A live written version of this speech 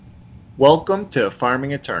Welcome to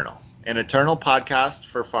Farming Eternal, an eternal podcast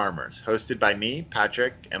for farmers, hosted by me,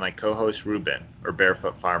 Patrick, and my co host, Ruben, or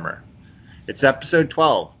Barefoot Farmer. It's episode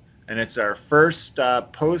 12, and it's our first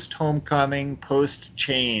post homecoming, post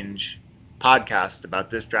change podcast about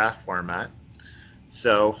this draft format.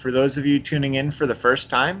 So, for those of you tuning in for the first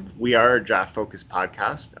time, we are a draft focused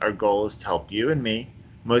podcast. Our goal is to help you and me,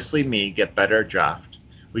 mostly me, get better at draft.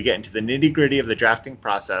 We get into the nitty gritty of the drafting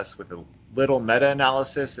process with a little meta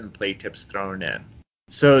analysis and play tips thrown in.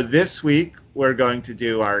 So, this week, we're going to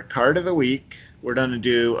do our card of the week. We're going to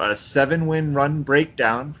do a 7 win run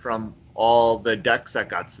breakdown from all the decks that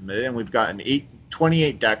got submitted, and we've gotten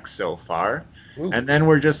 28 decks so far. Ooh, And then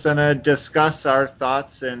we're just going to discuss our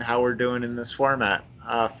thoughts and how we're doing in this format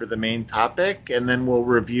for the main topic. And then we'll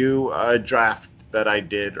review a draft that I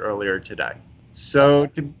did earlier today. So,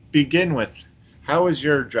 awesome. to begin with, how was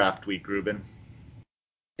your draft week, Ruben?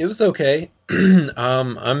 It was okay.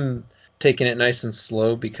 I'm taking it nice and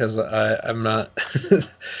slow because I'm not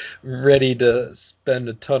ready to spend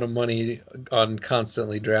a ton of money on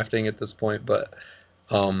constantly drafting at this point. But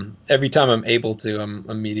every time I'm able to, I'm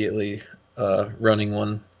immediately running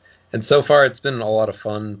one. And so far, it's been a lot of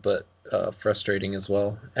fun, but frustrating as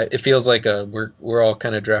well. It feels like we're all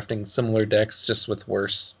kind of drafting similar decks, just with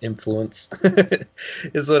worse influence,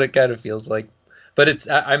 is what it kind of feels like. But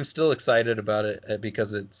I'm still excited about it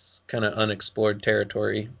because it's kind of unexplored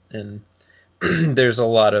territory, and there's a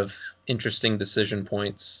lot of interesting decision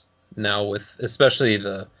points now with especially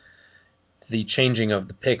the changing of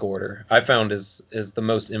the pick order. I found is the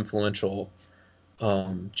most influential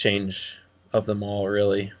change of them all,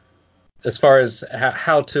 really. As far as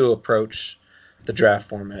how to approach the draft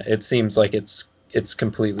format, it seems like it's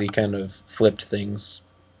completely kind of flipped things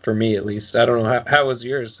for me, at least. I don't know how was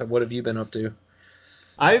yours. What have you been up to?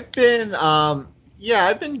 I've been, yeah,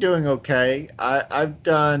 I've been doing okay. I've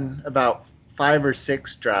done about 5 or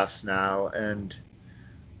 6 drafts now, and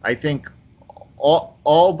I think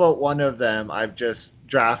all but one of them I've just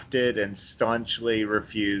drafted and staunchly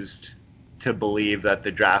refused to believe that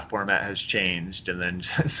the draft format has changed. And then,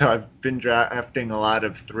 so I've been drafting a lot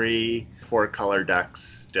of 3, 4 color decks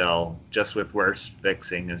still, just with worse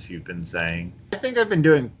fixing, as you've been saying. I think I've been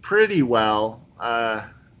doing pretty well. I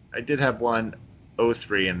did have one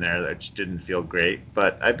O3 in there that just didn't feel great,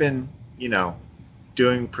 but I've been,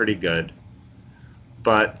 doing pretty good.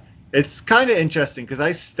 But it's kind of interesting because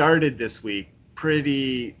I started this week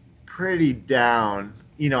pretty down.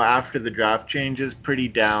 After the draft changes, pretty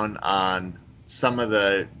down on some of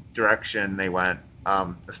the direction they went.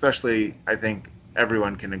 Especially, I think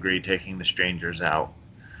everyone can agree taking the strangers out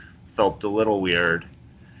felt a little weird.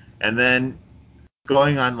 And then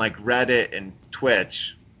going on like Reddit and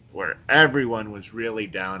Twitch, where everyone was really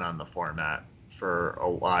down on the format for a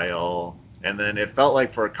while. And then it felt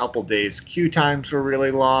like for a couple days, queue times were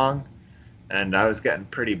really long, and I was getting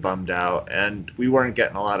pretty bummed out, and we weren't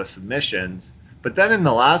getting a lot of submissions. But then in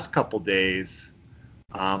the last couple days,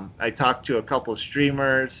 I talked to a couple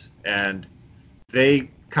streamers, and they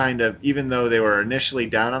kind of, even though they were initially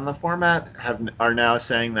down on the format, are now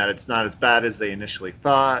saying that it's not as bad as they initially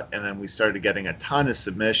thought. And then we started getting a ton of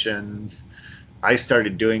submissions. I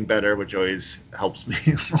started doing better, which always helps me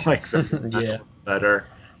like the format a Yeah. little better.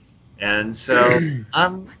 And so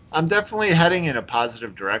I'm definitely heading in a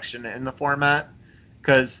positive direction in the format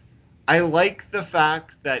because I like the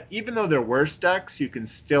fact that even though they're worse decks, you can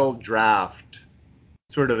still draft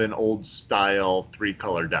sort of an old style 3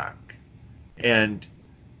 color deck and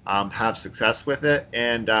have success with it.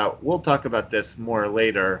 And we'll talk about this more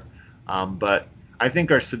later. But I think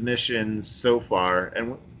our submissions so far,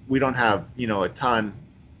 and we don't have a ton,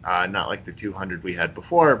 not like the 200 we had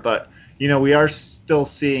before, but we are still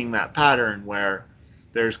seeing that pattern where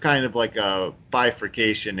there's kind of like a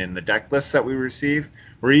bifurcation in the deck lists that we receive.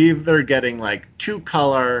 We're either getting like 2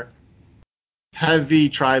 color heavy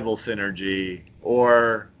tribal synergy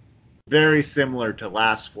or very similar to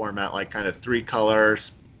last format, like kind of 3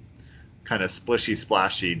 colors, kind of splishy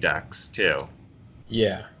splashy decks too.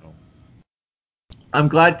 Yeah. So I'm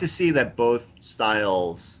glad to see that both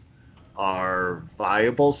styles are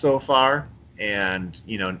viable so far, and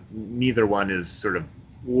neither one is sort of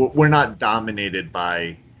we're not dominated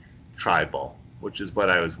by tribal, which is what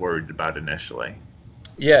I was worried about initially.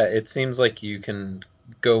 Yeah, it seems like you can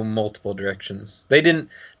go multiple directions. They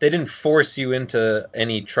didn't force you into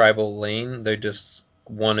any tribal lane. They just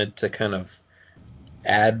wanted to kind of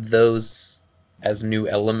add those as new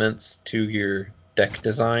elements to your deck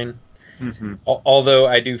design. Hmm. Although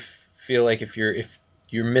I do feel like if you're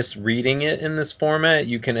misreading it in this format,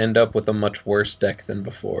 you can end up with a much worse deck than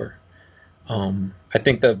before. I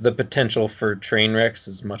think the potential for train wrecks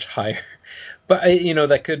is much higher, but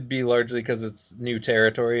that could be largely because it's new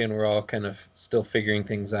territory and we're all kind of still figuring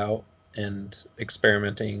things out and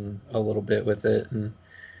experimenting a little bit with it and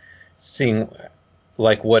seeing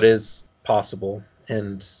like what is possible.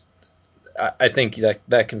 And I think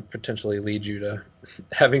that can potentially lead you to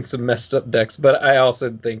having some messed up decks. But I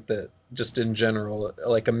also think that just in general,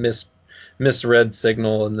 like a misread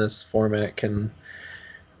signal in this format can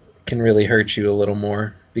really hurt you a little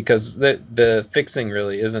more because the fixing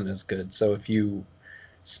really isn't as good. So if you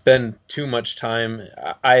spend too much time,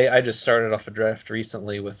 I just started off a draft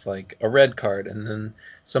recently with like a red card, and then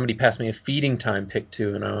somebody passed me a feeding time pick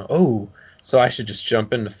two, and so I should just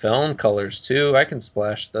jump into Felon colors too. I can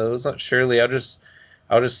splash those. Surely I'll just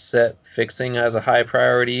set fixing as a high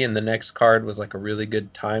priority, and the next card was like a really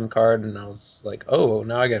good time card, and I was like, oh,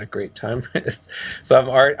 now I got a great time. So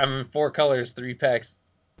I'm in four colors, three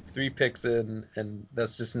picks in, and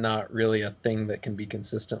that's just not really a thing that can be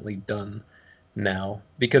consistently done now.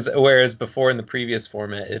 Because whereas before in the previous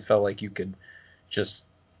format, it felt like you could just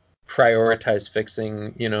prioritize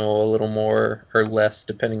fixing, a little more or less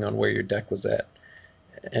depending on where your deck was at,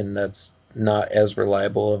 and that's not as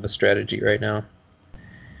reliable of a strategy right now.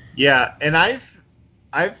 Yeah, and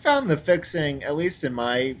I've found the fixing, at least in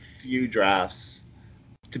my few drafts,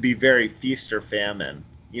 to be very feast or famine.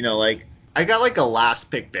 Like I got like a last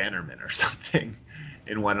pick Bannerman or something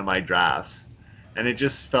in one of my drafts, and it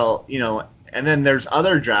just felt, And then there's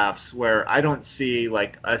other drafts where I don't see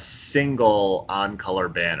like a single on color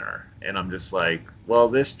banner, and I'm just like, well,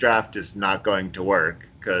 this draft is not going to work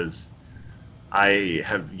because I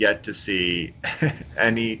have yet to see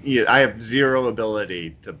any. I have zero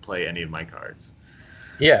ability to play any of my cards.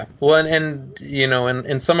 Yeah, well,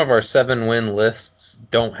 and some of our 7-win lists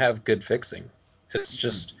don't have good fixing. It's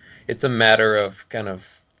just it's a matter of kind of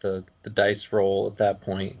the dice roll at that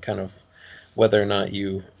point, kind of whether or not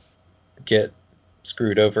you get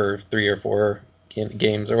screwed over 3 or 4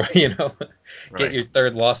 games, or get Right. your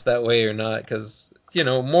third loss that way or not. Because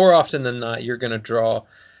more often than not, you're going to draw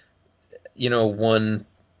one,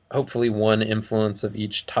 hopefully one influence of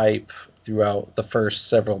each type throughout the first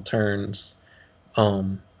several turns.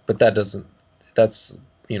 But that's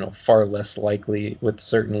far less likely with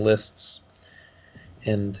certain lists.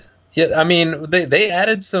 And yeah, I mean they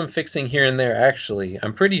added some fixing here and there actually.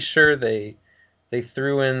 I'm pretty sure they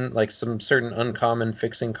threw in like some certain uncommon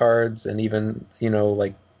fixing cards, and even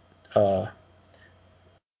like uh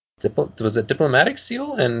was it diplomatic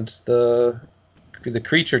seal and the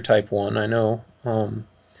creature type one. I know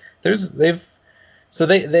there's they've so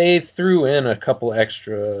they threw in a couple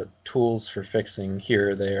extra tools for fixing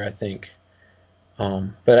here or there, I think.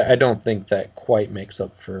 But I don't think that quite makes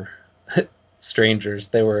up for strangers.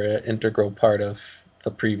 They were an integral part of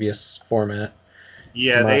the previous format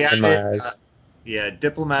Yeah, they in added my eyes.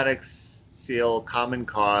 diplomatic seal, common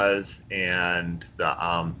cause, and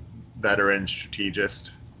the veteran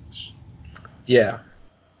strategist. Yeah,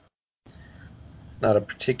 not a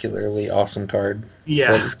particularly awesome card, but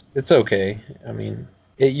Yeah, it's okay. I mean,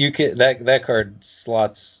 you can that card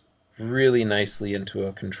slots really nicely into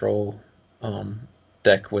a control um,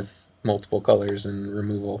 deck with multiple colors and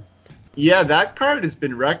removal. yeah, that card has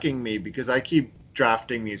been wrecking me because I keep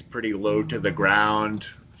drafting these pretty low to the ground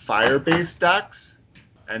fire based decks,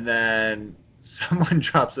 and then someone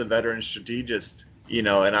drops a veteran strategist, and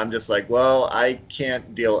I'm just like, well, I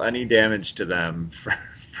can't deal any damage to them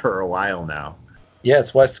for a while now. Yeah,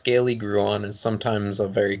 it's why Scaly grew on is sometimes a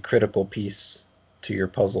very critical piece to your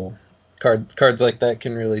puzzle. Cards like that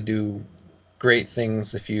can really do great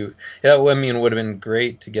things if you. Yeah, well, I mean, it would have been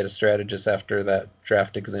great to get a strategist after that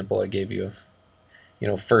draft example I gave you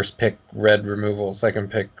of first pick red removal,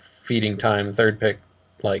 second pick feeding time, third pick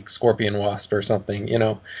like Scorpion Wasp or something.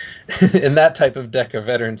 In that type of deck, a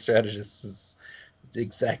veteran strategist is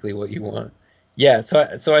exactly what you want. Yeah,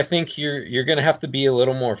 so I think you're gonna have to be a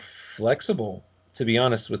little more flexible, to be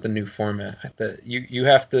honest, with the new format. That you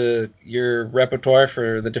have to your repertoire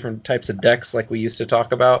for the different types of decks like we used to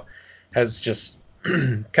talk about has just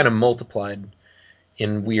kind of multiplied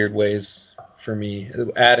in weird ways for me.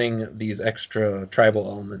 Adding these extra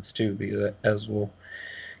tribal elements too, as we'll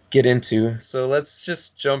get into. So let's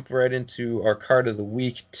just jump right into our card of the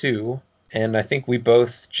week too. And I think we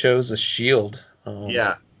both chose a shield.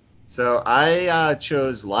 Yeah. So I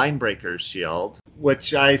chose Linebreaker's Shield,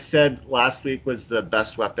 which I said last week was the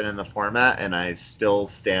best weapon in the format, and I still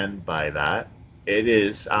stand by that. It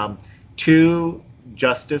is 2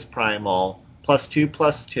 Justice Primal,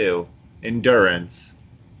 +2/+2, Endurance,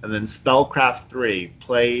 and then Spellcraft 3,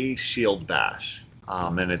 play Shield Bash,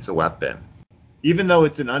 and it's a weapon. even though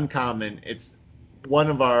it's an uncommon, it's one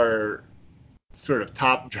of our sort of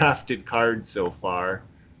top drafted cards so far.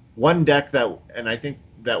 One deck that, and I think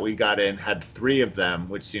that we got in had three of them,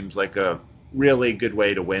 which seems like a really good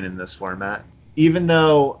way to win in this format. Even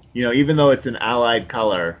though it's an allied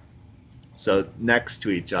color, so next to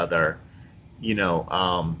each other,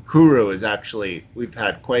 Huru is actually, we've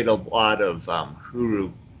had quite a lot of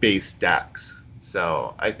Huru based decks.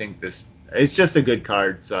 So I think this, it's just a good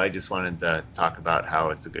card. So I just wanted to talk about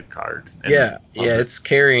how it's a good card. And Yeah, yeah, it's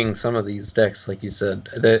carrying some of these decks, like you said.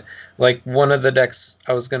 That like one of the decks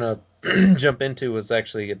I was gonna jump into was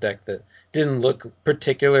actually a deck that didn't look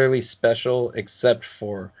particularly special except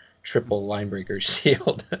for triple Linebreaker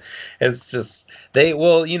Shield. It's just they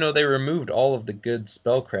removed all of the good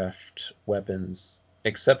spellcraft weapons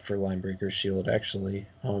except for Linebreaker Shield actually.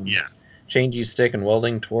 yeah, Changey Stick and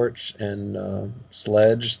Welding Torch and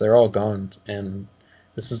Sledge, they're all gone, and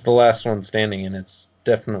this is the last one standing, and it's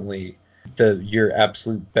definitely the your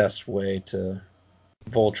absolute best way to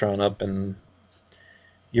Voltron up and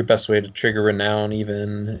your best way to trigger Renown,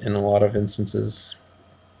 even in a lot of instances.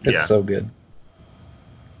 It's yeah, so good.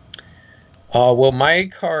 Well, my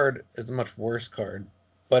card is a much worse card,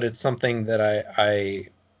 but it's something that I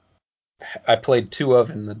played two of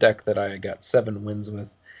in the deck that I got 7 wins with.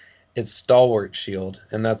 It's Stalwart Shield,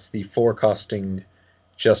 and that's the four costing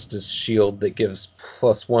Justice Shield that gives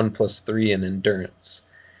 +1/+3 in endurance.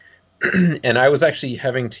 And I was actually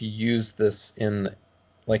having to use this in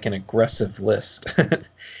like an aggressive list.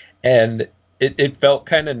 And it felt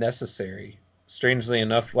kind of necessary, strangely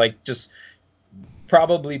enough, like just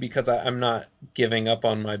probably because I'm not giving up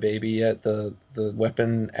on my baby yet, the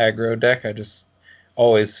weapon aggro deck. I just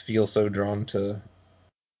always feel so drawn to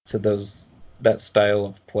those that style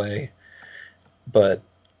of play. But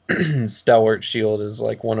Stalwart Shield is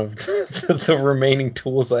like one of the remaining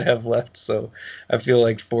tools I have left, so I feel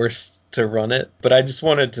like forced to run it. But I just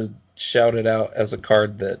wanted to shout it out as a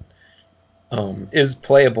card that is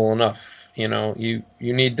playable enough. You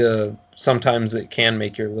need to sometimes it can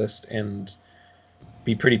make your list and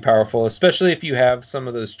be pretty powerful, especially if you have some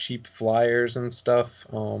of those cheap flyers and stuff.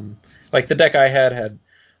 Like the deck I had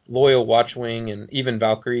Loyal Watchwing and even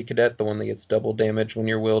Valkyrie Cadet, the one that gets double damage when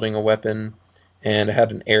you're wielding a weapon, and it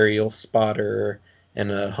had an aerial spotter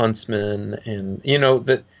and a huntsman, and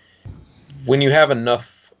that when you have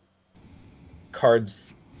enough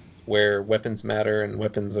cards where weapons matter and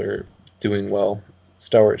weapons are doing well,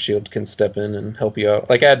 Stalwart Shield can step in and help you out.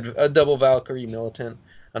 Like I had a double Valkyrie Militant,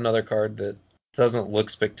 another card that doesn't look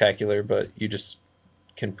spectacular, but you just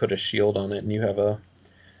can put a shield on it and you have a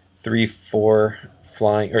 3/4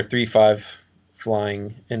 flying or 3/5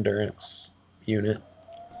 flying endurance unit,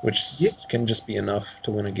 which yeah, can just be enough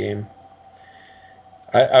to win a game.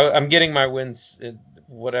 I'm getting my wins in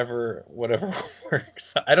whatever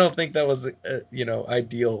works. I don't think that was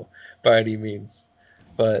ideal by any means,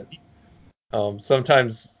 but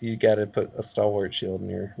sometimes you got to put a stalwart shield in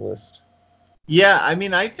your list. yeah. I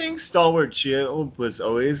mean, I think Stalwart Shield was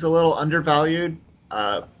always a little undervalued.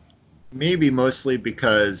 Uh, Maybe mostly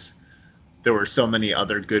because there were so many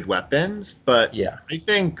other good weapons, but Yeah, I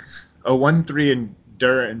think a 1/3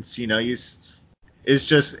 endurance, is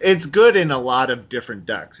just it's good in a lot of different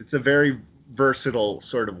decks. It's a very versatile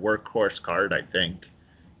sort of workhorse card, I think.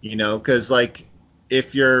 Because like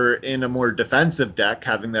if you're in a more defensive deck,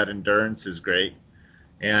 having that endurance is great,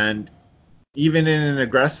 and even in an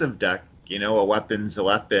aggressive deck, a weapon's a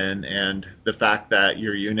weapon, and the fact that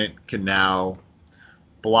your unit can now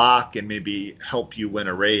block and maybe help you win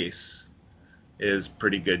a race is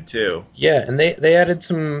pretty good too. yeah, and they added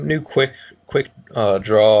some new quick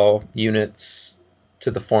draw units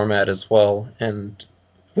to the format as well, and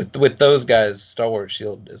with those guys, Stalwart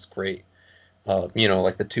Shield is great. Like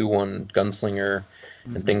the 2/1 gunslinger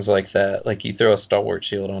and Mhm. things like that. Like you throw a stalwart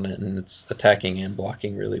shield on it, and it's attacking and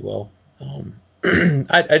blocking really well.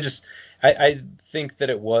 I just I think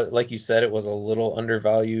that it was like you said, it was a little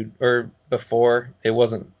undervalued, or before it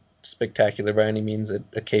wasn't spectacular by any means. It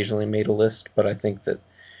occasionally made a list, but I think that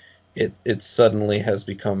it suddenly has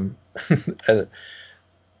become a,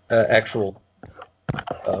 a actual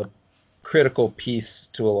uh, critical piece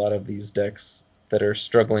to a lot of these decks that are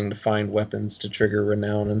struggling to find weapons to trigger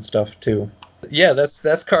renown and stuff too. Yeah,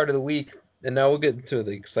 that's card of the week, and now we'll get into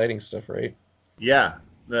the exciting stuff, right? Yeah,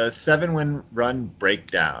 the 7-win run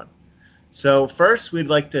breakdown. So, first, we'd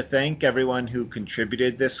like to thank everyone who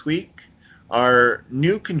contributed this week. Our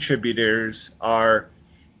new contributors are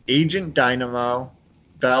Agent Dynamo,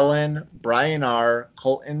 Bellin, Brian R.,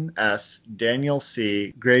 Colton S., Daniel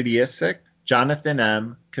C., Grady Isick, Jonathan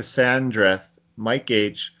M., Cassandra, Mike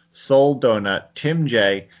H., Soul Donut, Tim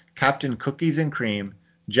J., Captain Cookies and Cream,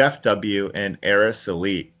 Jeff W., and Eris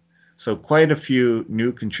Elite. So quite a few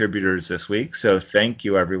new contributors this week. So thank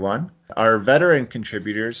you, everyone. Our veteran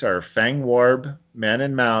contributors are Fang Warb, Man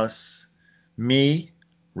and Mouse, me,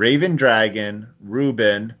 Raven Dragon,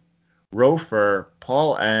 Ruben, Rofer,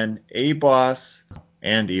 Paul N, A-Boss,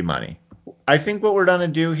 and E-Money. I think what we're going to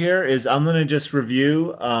do here is I'm going to just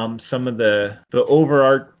review some of the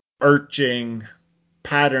overarching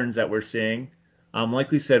patterns that we're seeing.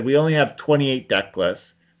 Like we said, we only have 28 deck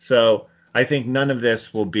lists, so I think none of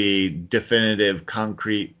this will be definitive,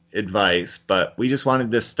 concrete advice, but we just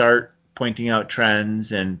wanted to start pointing out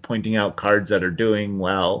trends and pointing out cards that are doing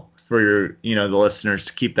well for the listeners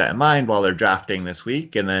to keep that in mind while they're drafting this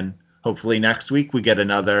week, and then hopefully next week we get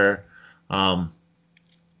another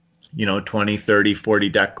 20, 30, 40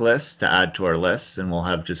 deck lists to add to our lists, and we'll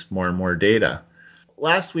have just more and more data.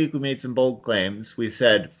 Last week we made some bold claims. We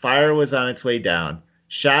said Fire was on its way down.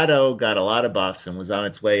 Shadow got a lot of buffs and was on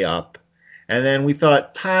its way up. And then we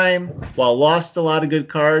thought Time, while lost a lot of good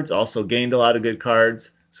cards, also gained a lot of good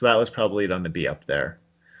cards. So that was probably going to be up there.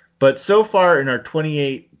 But so far in our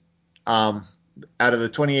 28, out of the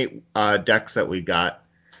 28 decks that we got,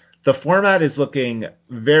 the format is looking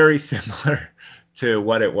very similar to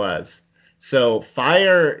what it was. So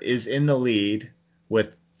Fire is in the lead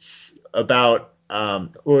with about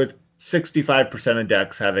with 65% of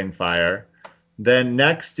decks having Fire. Then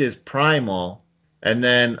next is Primal, and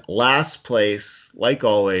then last place, like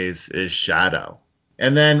always, is Shadow.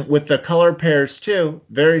 And then with the color pairs too,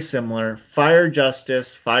 very similar. Fire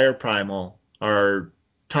Justice, Fire Primal are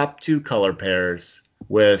top two color pairs,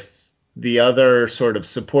 with the other sort of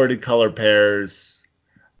supported color pairs,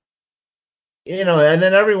 and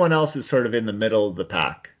then everyone else is sort of in the middle of the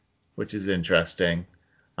pack, which is interesting.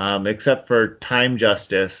 Except for Time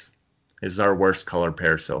Justice is our worst color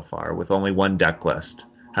pair so far, with only one deck list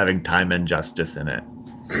having Time and Justice in it.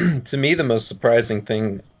 To me, the most surprising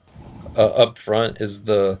thing up front is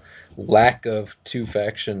the lack of two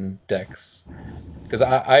faction decks. Because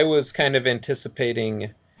I was kind of anticipating,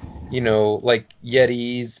 like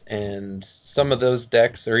Yetis and some of those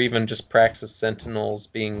decks, or even just Praxis Sentinels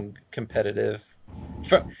being competitive,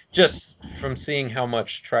 just from seeing how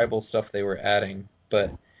much tribal stuff they were adding.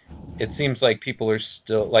 But it seems like people are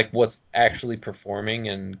still, like, what's actually performing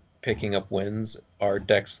and picking up wins are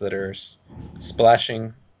decks that are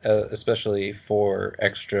splashing, especially for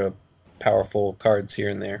extra powerful cards here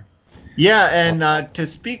and there. Yeah, and to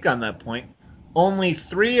speak on that point, only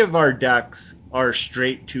 3 of our decks are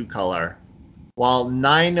straight two color, while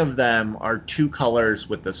 9 of them are two colors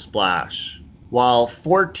with a splash. While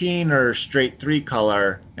 14 are straight three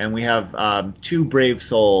color, and we have 2 Brave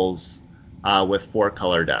Souls with 4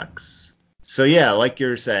 color decks. So yeah, like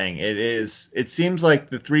you're saying, it seems like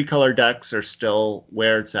the 3 color decks are still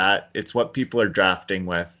where it's at. It's what people are drafting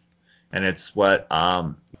with, and it's what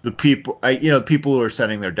the people who are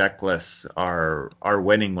setting their deck lists are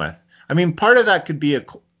winning with. I mean, part of that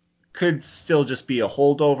could still just be a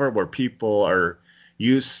holdover where people are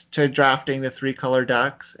used to drafting the 3 color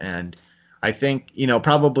decks, and I think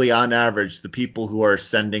probably on average the people who are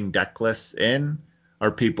sending deck lists in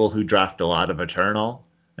are people who draft a lot of Eternal,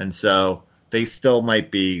 and so they still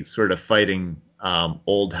might be sort of fighting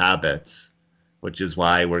old habits, which is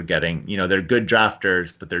why we're getting, they're good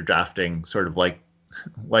drafters, but they're drafting sort of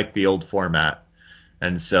like the old format.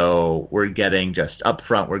 And so we're getting just up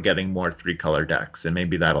front, we're getting more 3 color decks, and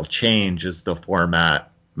maybe that'll change as the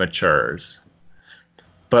format matures.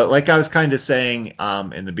 But like I was kind of saying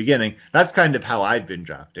in the beginning, that's kind of how I've been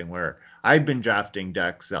drafting, where I've been drafting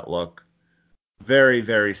decks that look very,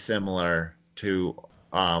 very similar to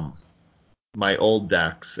my old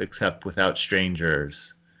decks, except without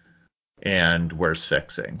strangers and worse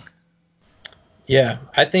fixing. Yeah,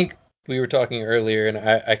 I think we were talking earlier, and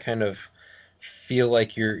I kind of feel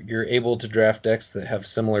like you're able to draft decks that have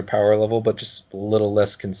similar power level, but just a little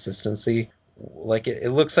less consistency. Like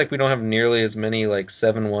it looks like we don't have nearly as many like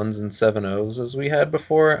 7-1s and 7-0s as we had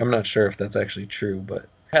before. I'm not sure if that's actually true, but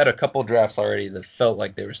I had a couple drafts already that felt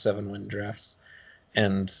like they were 7-win drafts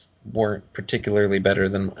and weren't particularly better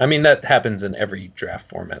than. I mean, that happens in every draft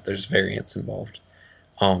format. There's variance involved.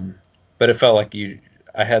 Um, but it felt like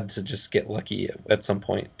I had to just get lucky at some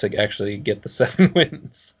point to actually get the 7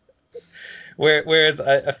 wins. Whereas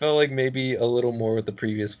I felt like maybe a little more with the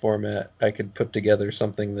previous format, I could put together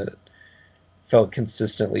something that felt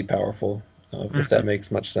consistently powerful, if that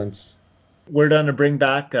makes much sense. We're going to bring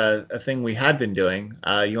back a thing we had been doing.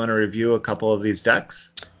 You want to review a couple of these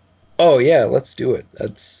decks? Oh yeah, let's do it.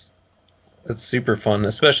 That's super fun,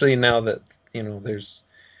 especially now that there's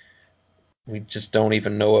we just don't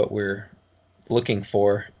even know what we're looking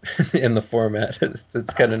for in the format.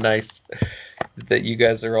 It's kind of nice that you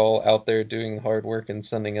guys are all out there doing the hard work and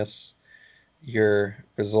sending us your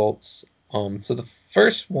results. So the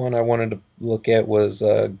first one I wanted to look at was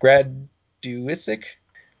Graduisic.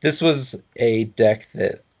 This was a deck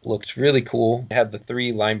that looked really cool. It had the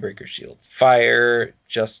three Linebreaker shields: Fire,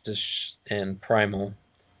 Justice, and Primal.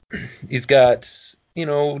 He's got,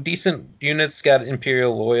 decent units. Got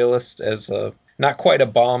Imperial Loyalist as a not quite a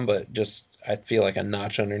bomb, but just I feel like a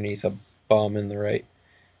notch underneath a bomb in the right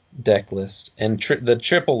deck list. And the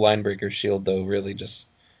triple Linebreaker shield though really just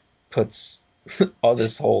puts all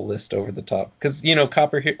this whole list over the top because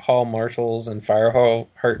Copper Hall Marshals and Fire Hall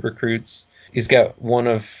Heart Recruits. He's got one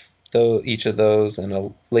of each of those and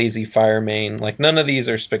a lazy fire main. Like none of these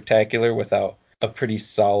are spectacular without a pretty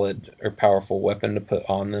solid or powerful weapon to put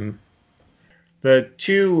on them. The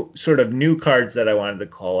two sort of new cards that I wanted to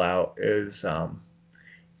call out is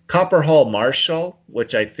Copper Hall Marshal,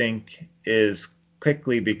 which I think is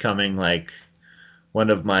quickly becoming like one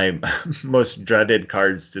of my most dreaded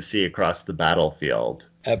cards to see across the battlefield.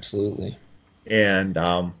 Absolutely. And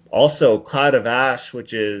also Cloud of Ash,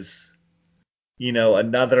 which is,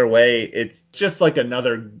 another way. It's just like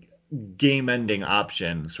another game-ending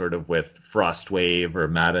option, sort of with Frostwave or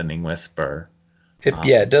Maddening Whisper.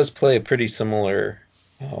 It does play a pretty similar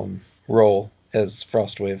role as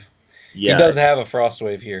Frostwave. He Yeah, does have a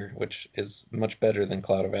Frostwave here, which is much better than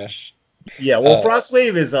Cloud of Ash. yeah. Well, Uh,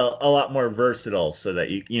 Frostwave is a lot more versatile, so that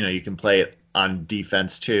you can play it on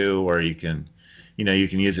defense too, or you can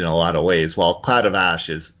use it in a lot of ways. While Cloud of Ash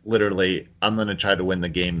is literally, I'm going to try to win the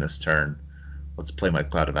game this turn. Let's play my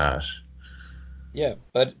Cloud of Ash. Yeah,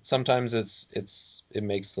 but sometimes it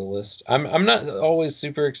makes the list. I'm not always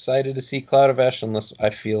super excited to see Cloud of Ash unless I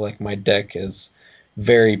feel like my deck is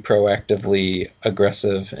very proactively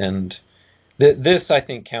aggressive, and this I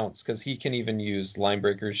think counts because he can even use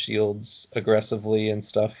Linebreaker shields aggressively and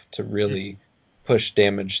stuff to really push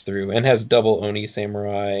damage through, and has double Oni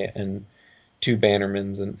Samurai and two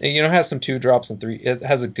Bannermans, and has some two drops and three. It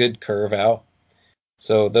has a good curve out.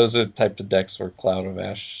 So those are the types of decks where Cloud of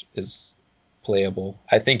Ash is playable.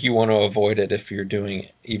 I think you want to avoid it if you're doing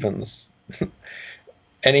even this,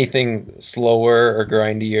 anything slower or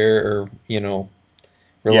grindier or, Yeah,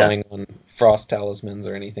 relying on Frost Talismans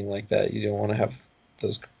or anything like that. You don't want to have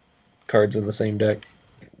those cards in the same deck.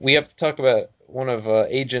 We have to talk about one of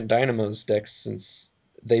Agent Dynamo's decks since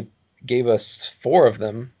they gave us four of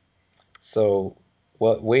them. So,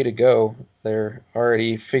 what way to go. They're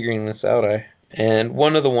already figuring this out. And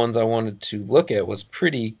one of the ones I wanted to look at was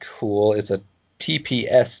pretty cool. It's a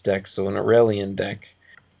TPS deck, so an Aurelian deck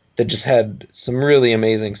that just had some really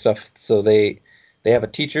amazing stuff. So they have a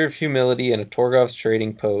Teacher of Humility and a Torgov's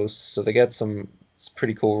Trading Post. So they got some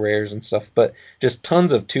pretty cool rares and stuff, but just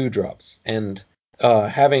tons of two drops. And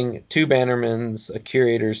having two Bannermans, a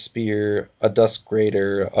Curator's Spear, a Dusk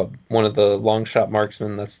Raider, one of the Longshot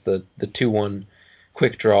Marksmen. That's the 2/1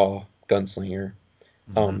 quick draw gunslinger.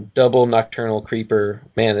 hmm Double Nocturnal Creeper.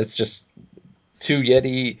 Man, it's just two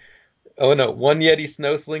Yeti. Oh no, one Yeti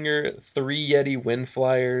Snowslinger, three Yeti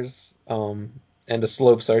Windflyers, and a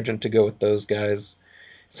Slope Sergeant to go with those guys.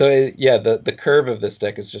 So yeah, the curve of this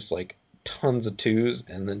deck is just like tons of twos,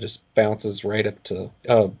 and then just bounces right up to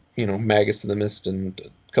Magus of the Mist and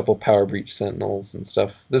a couple Power Breach Sentinels and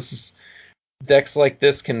stuff. This is decks like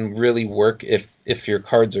this can really work if your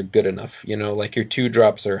cards are good enough. Like your two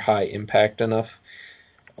drops are high impact enough.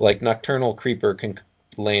 Like Nocturnal Creeper can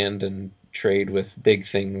land and trade with big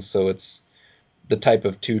things, so it's the type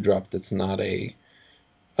of two drop that's not a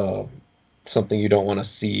uh, something you don't want to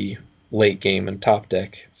see late game and top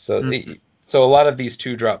deck. So a lot of these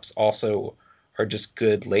two drops also are just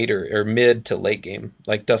good later or mid to late game.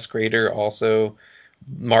 Like Dusk Raider also,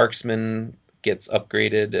 Marksman gets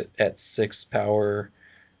upgraded at 6 power.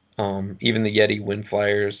 Even the Yeti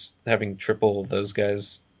Windflyers having triple those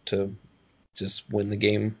guys to just win the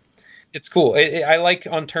game. It's cool. I like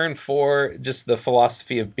on turn 4 just the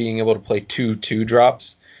philosophy of being able to play two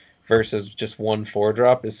drops versus just one 4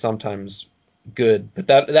 drop is sometimes good, but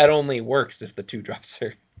that only works if the two drops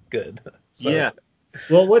are good. So yeah.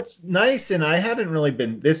 Well, what's nice, and I hadn't really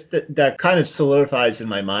been that kind of solidifies in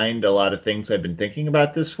my mind a lot of things I've been thinking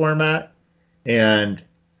about this format. And,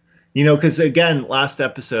 because again, last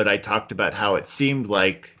episode I talked about how it seemed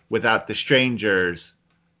like without the strangers,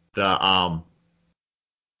 the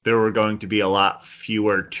there were going to be a lot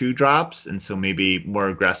fewer two drops, and so maybe more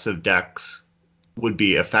aggressive decks would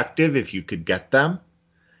be effective if you could get them.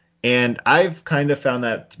 And I've kind of found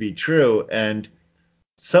that to be true. And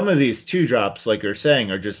some of these two drops, like you're saying,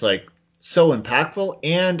 are just like so impactful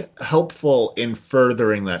and helpful in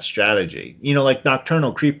furthering that strategy. Like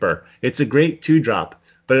Nocturnal Creeper, it's a great two drop,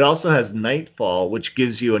 but it also has Nightfall, which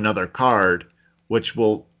gives you another card, which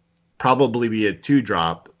will probably be a two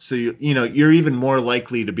drop. So you're even more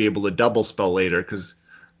likely to be able to double spell later because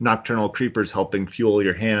Nocturnal Creeper's helping fuel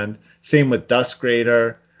your hand. Same with Dusk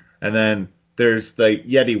Raider, and then there's the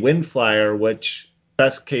Yeti Windflyer, which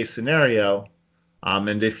best case scenario,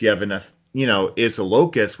 and if you have enough, is a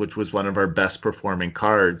Locust, which was one of our best performing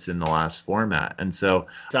cards in the last format. And so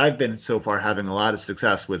I've been so far having a lot of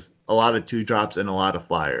success with a lot of two drops and a lot of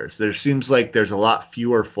flyers. There seems like there's a lot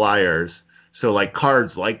fewer flyers. So like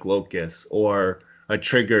cards like Locust or a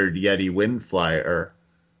triggered Yeti Windflyer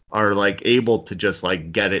are like able to just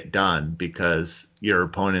like get it done because your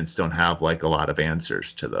opponents don't have like a lot of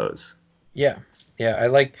answers to those. Yeah, yeah, I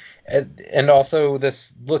like, and also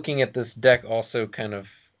this looking at this deck also kind of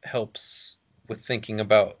helps with thinking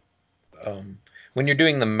about um, when you're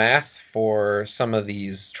doing the math for some of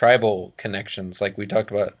these tribal connections, like we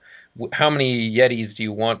talked about, how many Yetis do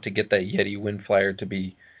you want to get that Yeti Windflyer to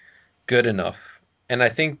be good enough? And I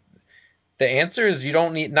think the answer is you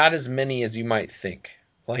don't need not as many as you might think.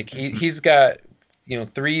 Like he's got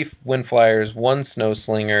three Wind Flyers, one Snow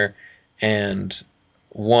Slinger, and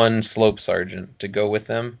one Slope Sergeant to go with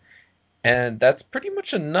them, and that's pretty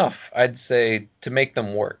much enough, I'd say, to make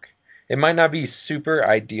them work. It might not be super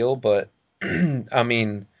ideal, but I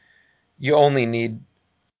mean, you only need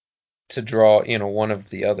to draw, one of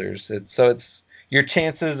the others. It's your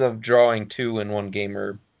chances of drawing two in one game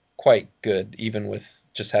are quite good, even with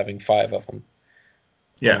just having five of them.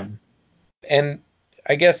 Yeah. Um, and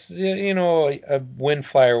I guess a wind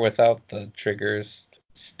flyer without the triggers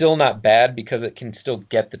still not bad because it can still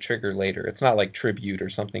get the trigger later. It's not like tribute or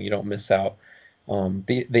something. You don't miss out.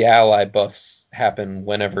 The ally buffs happen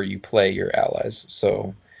whenever you play your allies,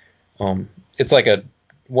 so um, it's like a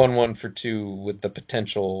 1/1 for two with the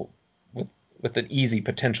potential with an easy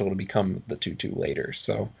potential to become the 2/2 later.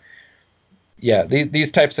 So yeah,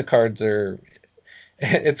 these types of cards are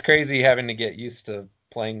it's crazy having to get used to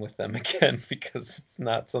playing with them again because it's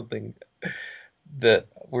not something that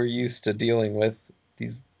we're used to dealing with.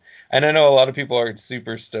 These, and I know a lot of people aren't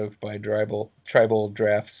super stoked by tribal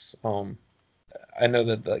drafts. I know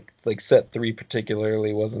that like set three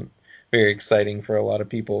particularly wasn't very exciting for a lot of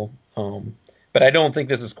people. But I don't think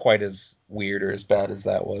this is quite as weird or as bad as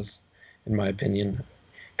that was, in my opinion.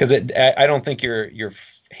 Because I don't think your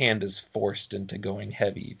hand is forced into going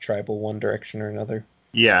heavy tribal one direction or another.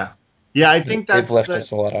 Yeah. Yeah, I think They've that's left the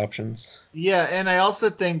us a lot of options. yeah, and I also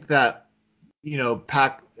think that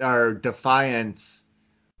pack our Defiance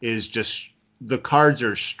is just the cards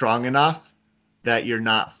are strong enough that you're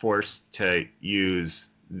not forced to use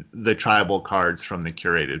the tribal cards from the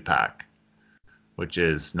curated pack, which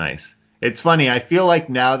is nice. It's funny, I feel like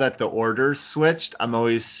now that the orders switched, I'm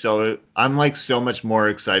like so much more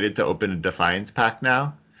excited to open a Defiance pack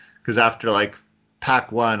now. Because after like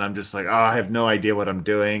pack one, I'm just like, oh, I have no idea what I'm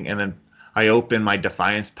doing. And then I open my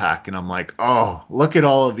Defiance pack and I'm like, oh, look at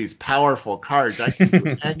all of these powerful cards. I can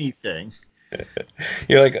do anything.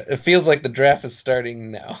 You're like, it feels like the draft is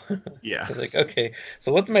starting now. Yeah. You're like, okay,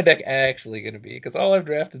 so what's my deck actually going to be? Because all I've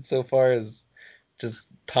drafted so far is just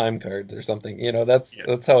time cards or something. Yeah. That's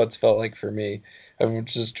how it's felt like for me. I've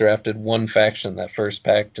just drafted one faction that first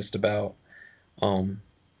pack, just about, um,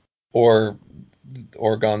 or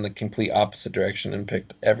gone the complete opposite direction and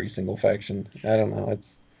picked every single faction. I don't know.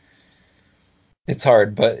 It's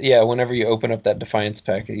hard, but yeah, whenever you open up that Defiance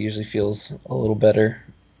pack, it usually feels a little better.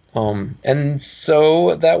 And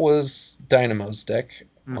so that was Dynamo's deck.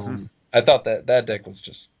 Hmm. I thought that deck was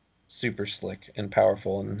just super slick and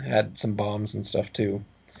powerful and had some bombs and stuff too.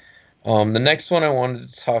 The next one I wanted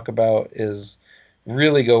to talk about is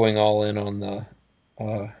really going all in on the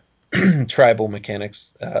tribal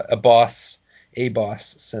mechanics. A boss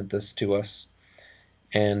sent this to us,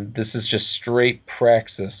 and this is just straight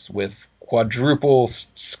Praxis with quadruple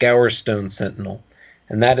Scourstone Sentinel,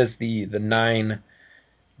 and that is the 9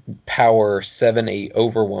 power 7/8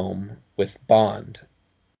 overwhelm with bond.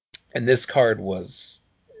 And this card was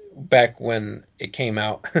back when it came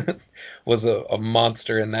out was a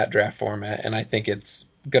monster in that draft format, and I think it's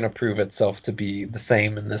gonna prove itself to be the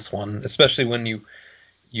same in this one, especially when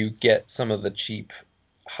you get some of the cheap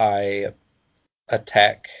high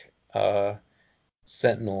attack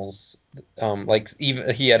sentinels. Like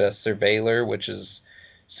even he had a surveiller, which is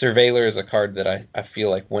surveiller is a card that I feel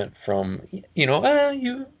like went from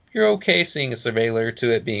you're okay seeing a surveiller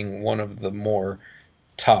to it being one of the more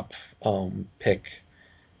top pick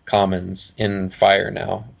commons in Fire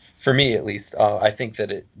now. For me, at least, I think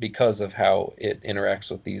that it because of how it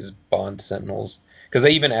interacts with these Bond Sentinels. Because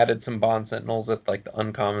they even added some Bond Sentinels at like the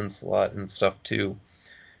uncommon slot and stuff too.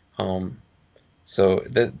 Um, so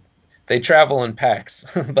that they travel in packs.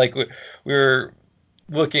 Like we were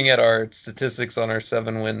looking at our statistics on our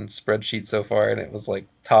 7-win spreadsheet so far, and it was like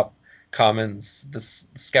top commons. This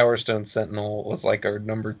Scourstone Sentinel was like our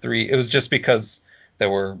number three. It was just because there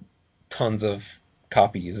were tons of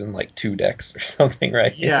copies in like two decks or something,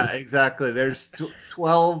 right? It Yeah, was, exactly.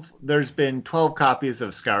 12. There's been 12 copies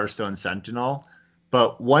of Scourstone Sentinel,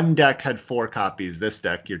 but one deck had 4 copies. This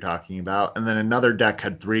deck you're talking about, and then another deck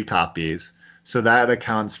had 3 copies. So that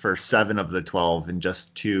accounts for 7 of the 12 in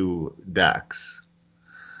just 2 decks.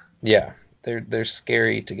 yeah, they're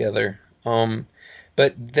scary together.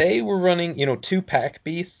 But they were running, two pack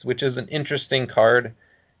beasts, which is an interesting card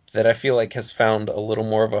that I feel like has found a little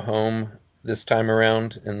more of a home this time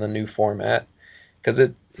around in the new format because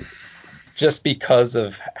it just because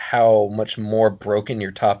of how much more broken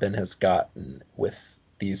your top end has gotten with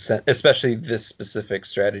these, especially this specific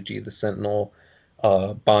strategy, the Sentinel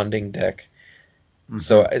bonding deck. Hmm.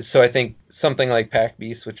 So I think something like Pack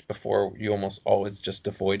Beast, which before you almost always just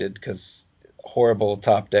avoided because horrible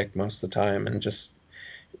top deck most of the time, and just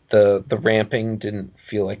the ramping didn't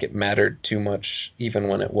feel like it mattered too much, even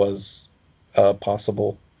when it was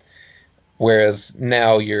possible. Whereas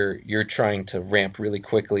now you're trying to ramp really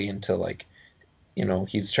quickly into like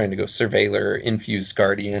he's trying to go Surveiller, Infused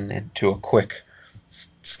Guardian into a quick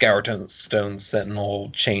Stone Sentinel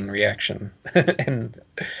chain reaction, and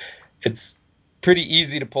it's pretty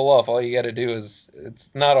easy to pull off. All you got to do is it's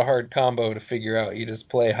not a hard combo to figure out. You just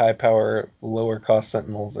play high power, lower cost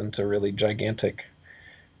Sentinels into really gigantic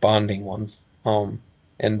bonding ones.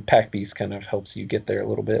 And Pack Beast kind of helps you get there a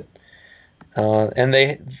little bit. And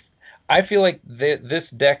I feel like this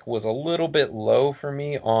deck was a little bit low for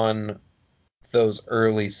me on those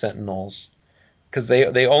early Sentinels because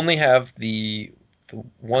they only have the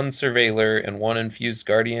one Surveiller and one Infused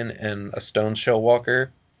Guardian and a Stone Shell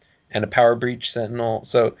Walker and a Power Breach Sentinel.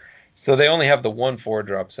 So they only have the one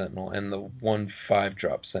 4-drop Sentinel and the one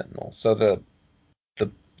 5-drop Sentinel. So the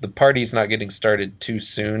the party's not getting started too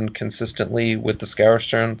soon consistently with the Scour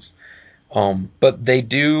Stones. But they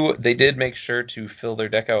did make sure to fill their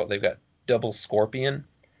deck out. They've got double Scorpion,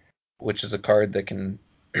 which is a card that can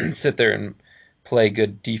sit there and play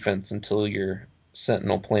good defense until your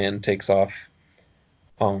Sentinel plan takes off.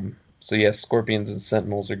 So yes, Scorpions and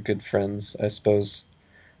Sentinels are good friends, I suppose.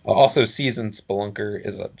 Also, Seasoned Spelunker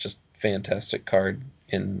is a just fantastic card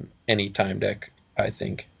in any time deck, I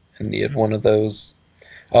think. And need one of those.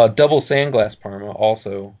 Double Sandglass Parma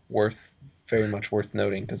also very much worth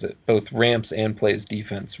noting because it both ramps and plays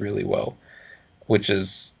defense really well, which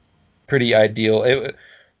is pretty ideal.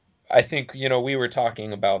 I think we were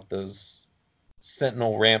talking about those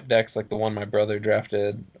Sentinel ramp decks like the one my brother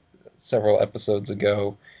drafted several episodes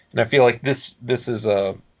ago, and I feel like this is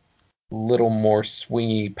a little more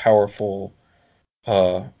swingy, powerful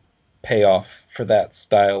uh, payoff for that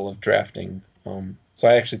style of drafting. So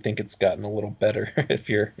I actually think it's gotten a little better if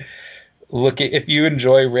you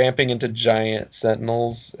enjoy ramping into giant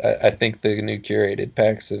sentinels. I think the new curated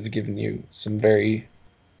packs have given you some very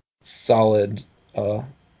solid uh,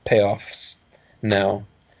 payoffs now.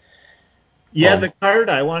 Yeah, Um, the card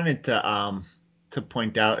I wanted to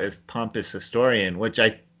point out is Pompous Historian, which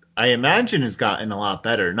I imagine has gotten a lot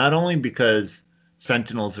better. Not only because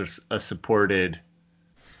Sentinels are a supported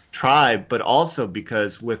tribe, but also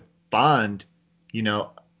because with Bond, you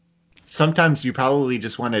know, sometimes you probably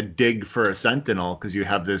just want to dig for a Sentinel because you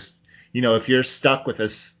have this, if you're stuck with a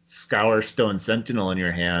Scour Stone Sentinel in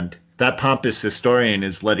your hand, that Pompous Historian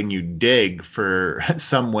is letting you dig for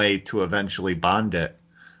some way to eventually bond it,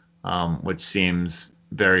 which seems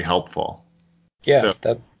very helpful. yeah,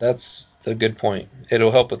 So, that's a good point.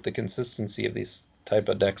 It'll help with the consistency of these type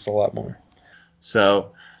of decks a lot more.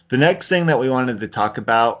 so the next thing that we wanted to talk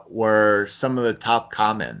about were some of the top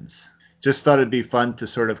commons. Just thought it'd be fun to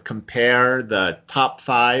sort of compare the top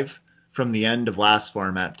 5 from the end of last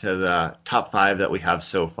format to the top 5 that we have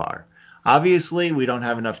so far. Obviously, we don't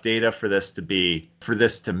have enough data for this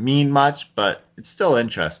to mean much, but it's still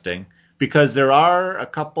interesting because there are a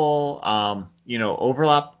couple,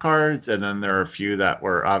 overlap cards, and then there are a few that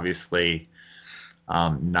were obviously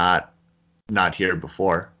not here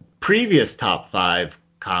before. Previous top 5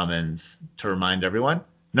 commons, to remind everyone.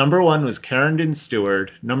 Number 1 was Carrington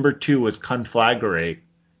Steward. Number 2 was Conflagrate.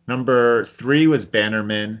 Number 3 was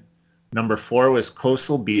Bannerman. Number 4 was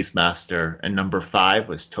Coastal Beastmaster. And number 5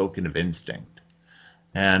 was Token of Instinct.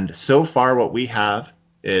 And so far, what we have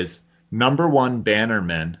is number one,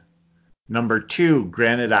 Bannerman, number two,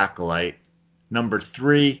 Granite Acolyte, number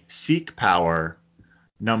three, Seek Power,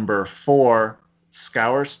 number four,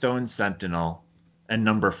 Scour Stone Sentinel, and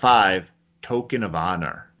number five, Token of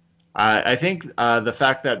Honor. I think the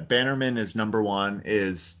fact that Bannerman is number one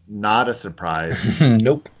is not a surprise.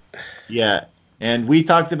 Nope. Yeah, and we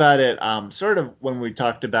talked about it sort of when we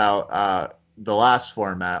talked about the last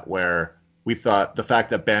format where we thought the fact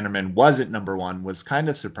that Bannerman wasn't number one was kind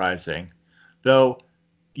of surprising. Though,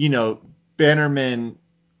 you know, Bannerman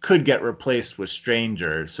could get replaced with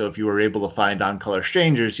Strangers. So if you were able to find on color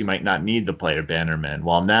Strangers, you might not need the player Bannerman.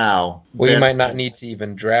 While now, Well, you might not need Bannerman's, to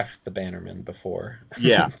even draft the Bannerman before.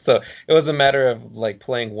 yeah, So it was a matter of like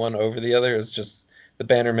playing one over the other. It was just the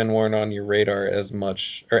Bannermen weren't on your radar as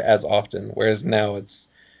much or as often, whereas now it's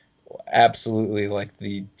absolutely like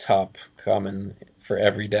the top common for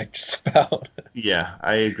every deck just about. yeah,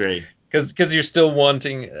 I agree. Because you're still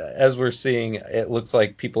wanting, as we're seeing, it looks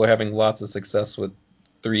like people are having lots of success with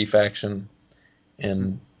three faction,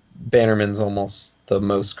 and Bannerman's almost the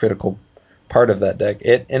most critical part of that deck.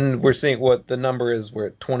 And we're seeing what the number is. We're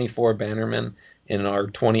at 24 Bannermen in our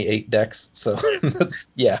 28 decks. So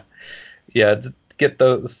yeah, yeah, get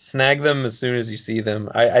those, snag them as soon as you see them.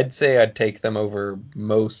 I'd say I'd take them over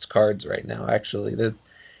most cards right now. Actually, that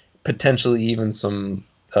potentially even some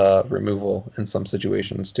removal in some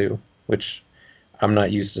situations too, which I'm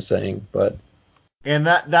not used to saying, but And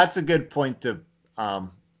that's a good point to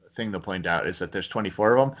thing to point out is that there's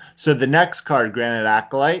 24 of them. So the next card, Granite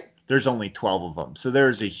Acolyte, there's only 12 of them. So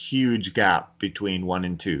there's a huge gap between one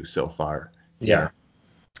and two so far yeah. here.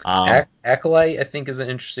 Um, Acolyte, I think, is an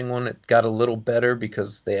interesting one. It got a little better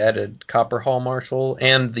because they added Copper Hall Marshal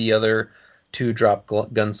and the other two drop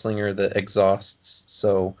gunslinger that exhausts.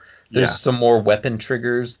 So there's yeah, some more weapon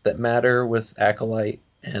triggers that matter with Acolyte,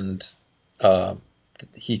 and uh,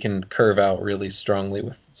 he can curve out really strongly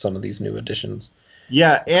with some of these new additions.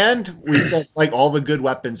 yeah, and we said like all the good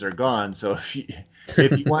weapons are gone. So if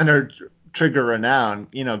you want to trigger renown,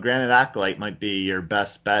 Granite Acolyte might be your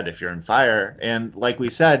best bet if you're in fire. And like we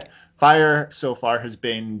said, fire so far has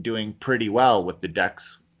been doing pretty well with the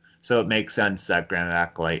decks, so it makes sense that Granite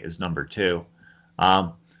Acolyte is number two.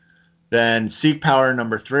 Um, then Seek Power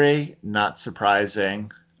number three, not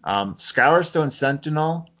surprising. Scourstone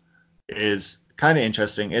Sentinel is kind of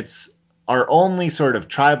interesting. It's our only sort of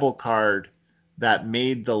tribal card that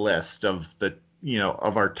made the list of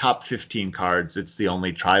of our top 15 cards. It's the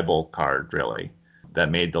only tribal card really that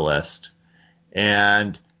made the list.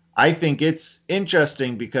 And I think it's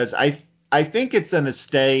interesting because I think it's going to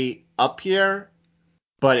stay up here,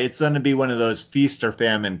 but it's going to be one of those feast or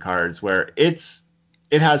famine cards where it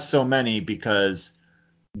has so many because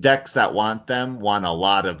decks that want them want a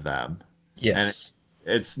lot of them, and Yes.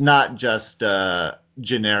 it's not just a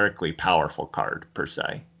generically powerful card per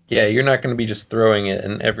se. Yeah, you're not going to be just throwing it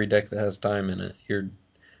in every deck that has time in it.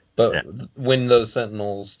 But Yeah, when those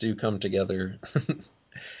Sentinels do come together,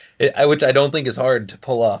 which I don't think is hard to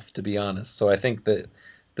pull off, to be honest. So I think that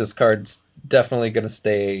this card's definitely going to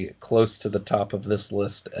stay close to the top of this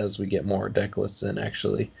list as we get more deck lists in.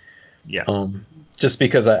 Actually, yeah, um, just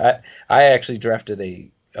because I actually drafted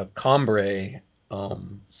a Combre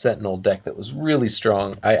Sentinel deck that was really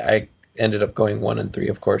strong. I ended up going 1 and 3,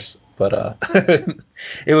 of course, but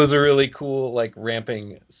it was a really cool like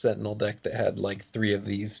ramping Sentinel deck that had like three of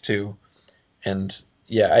these too. And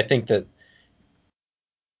yeah, I think that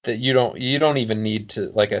you don't even need to,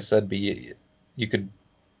 like I said, be you could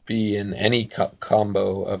be in any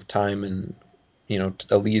combo of time and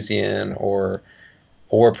Elysian or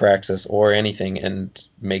Praxis or anything and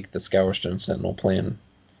make the Scourstone Sentinel plan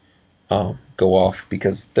go off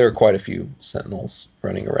because there are quite a few Sentinels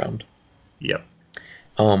running around. yep.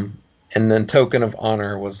 Um, and then Token of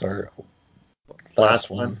Honor was our last Last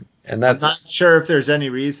one. one, and I'm not that's sure if there's any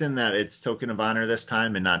reason that it's Token of Honor this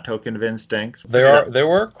time and not Token of Instinct. there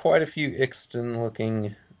were quite a few Ixton looking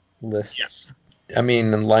Yeah, lists. I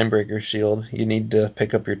mean, in Linebreaker Shield, you need to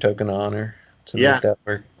pick up your Token of Honor to make yeah, that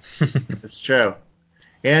work. it's true.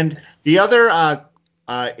 And the other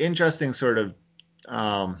interesting sort of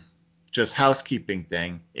um, just housekeeping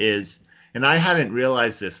thing is, and I hadn't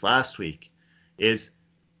realized this last week, is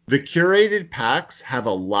the curated packs have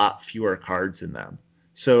a lot fewer cards in them.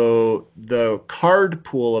 So the card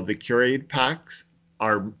pool of the curated packs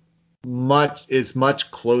are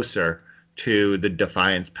much closer to the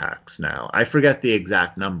Defiance packs now. I forget the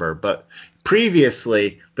exact number, but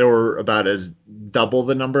previously there were about as double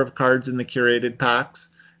the number of cards in the curated packs,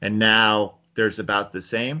 and now there's about the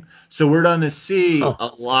same. So we're going to see Huh. a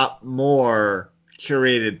lot more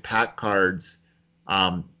curated pack cards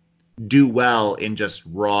um, do well in just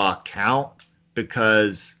raw count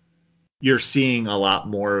because you're seeing a lot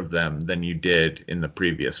more of them than you did in the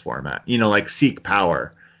previous format. Like Seek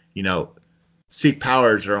Power. You know, Seek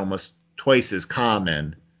Powers are almost twice as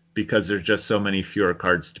common because there's just so many fewer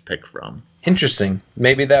cards to pick from. Interesting.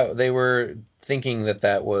 Maybe that they were thinking that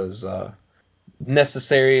that was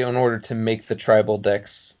necessary in order to make the tribal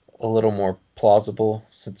decks a little more plausible,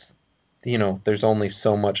 since there's only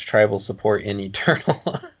so much tribal support in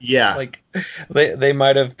Eternal. Yeah, Like they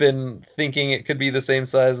might have been thinking it could be the same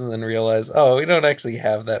size and then realize, oh, we don't actually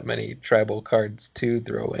have that many tribal cards to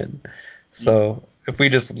throw in. So if we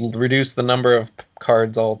just reduce the number of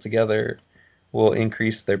cards altogether, we'll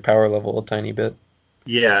increase their power level a tiny bit.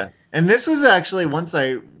 yeah. And this was actually once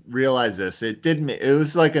I realized this, it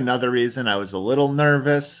was like another reason I was a little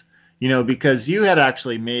nervous, because you had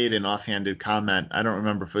actually made an offhanded comment. I don't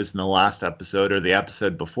remember if it was in the last episode or the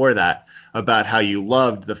episode before that about how you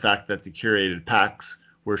loved the fact that the curated packs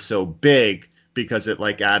were so big because it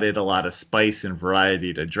like added a lot of spice and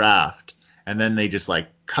variety to draft. And then they just like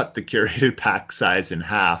cut the curated pack size in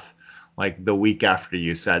half like the week after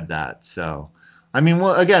you said that. So I mean,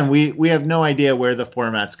 well, again, we have no idea where the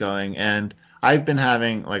format's going, and I've been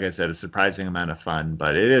having, like I said, a surprising amount of fun,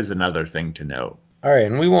 but it is another thing to note. All right,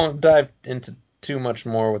 and we won't dive into too much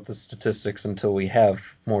more with the statistics until we have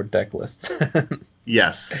more deck lists.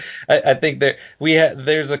 Yes. I think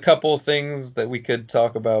there's a couple things that we could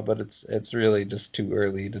talk about, but it's really just too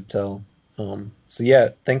early to tell. So yeah,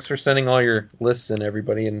 thanks for sending all your lists in,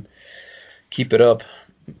 everybody, and keep it up.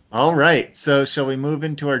 All right. So shall we move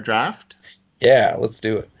into our draft? Yeah, let's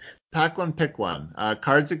do it. Pack one, pick one.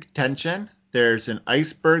 Cards of contention. There's an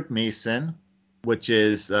Iceberg Mason, which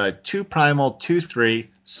is two primal, 2/3.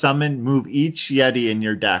 Summon, move each Yeti in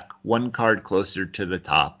your deck one card closer to the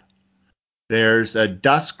top. There's a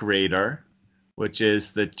Dusk Raider, which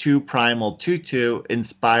is the two primal 2/2.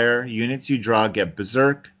 Inspire, units you draw get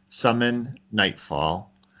Berserk, summon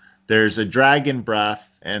Nightfall. There's a Dragon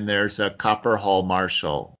Breath, and there's a Copper Hall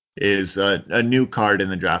Marshal. Is a new card in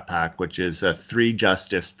the draft pack, which is a 3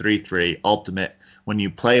 Justice, 3/3 ultimate. When you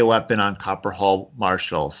play a weapon on Copper Hall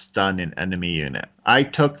Marshal, stun an enemy unit. I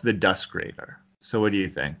took the Dusk Raider. So what do you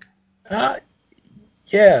think? Uh,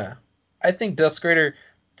 yeah, I think Dusk.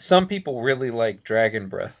 Some people really like Dragon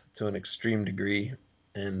Breath to an extreme degree,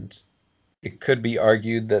 and it could be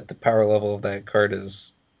argued that the power level of that card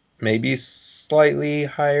is maybe slightly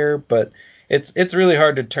higher, but it's really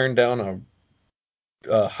hard to turn down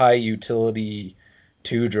a high utility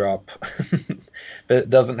 2 drop that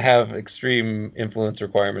doesn't have extreme influence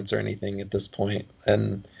requirements or anything at this point.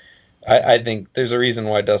 And I think there's a reason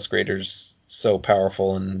why Dusk Raider's so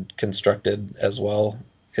powerful and constructed as well.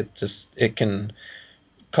 It can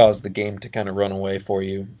cause the game to kind of run away for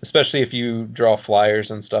you, especially if you draw flyers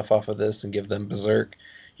and stuff off of this and give them Berserk.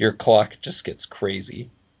 Your clock just gets crazy.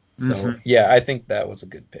 So Hmm. yeah, I think that was a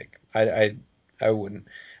good pick. I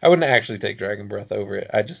wouldn't actually take Dragon Breath over it.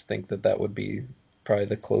 I just think that that would be probably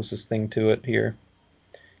the closest thing to it here.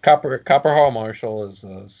 Copper Hall Marshal is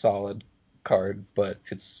a solid card, but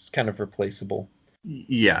it's kind of replaceable.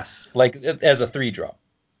 Yes. Like as a 3 drop,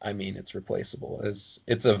 I mean, it's replaceable.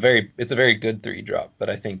 It's a very good 3 drop, but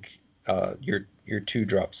I think your 2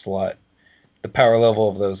 drop slot, the power level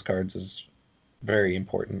of those cards is very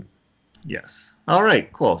important. Yes. All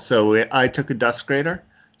right, cool. So I took a Dusk Raider.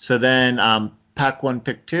 So then pack one,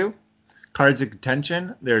 pick two. Cards of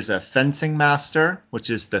contention. There's a Fencing Master, which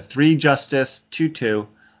is the 3 Justice, 2/2.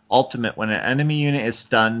 Ultimate. When an enemy unit is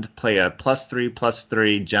stunned, play a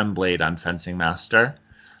 +3/+3 Gem Blade on Fencing Master.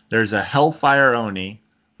 There's a Hellfire Oni,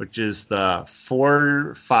 which is the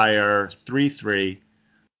 4 fire 3/3.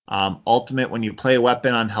 Ultimate. When you play a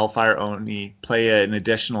weapon on Hellfire Oni, play an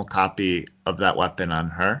additional copy of that weapon on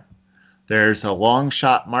her. There's a long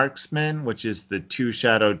shot marksman, which is the 2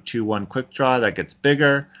 shadow 2/1 quick draw that gets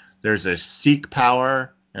bigger. There's a seek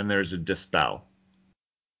power, and there's a dispel.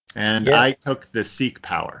 And Yeah. I took the seek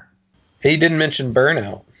power. He didn't mention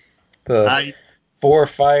Burnout, the I 4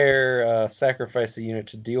 fire sacrifice a unit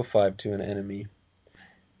to deal 5 to an enemy.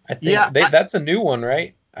 I Yeah, think that's a new one,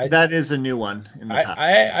 right? that is a new one in the past.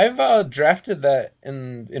 I've drafted that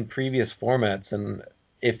in previous formats, and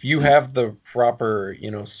if you Mm. have the proper,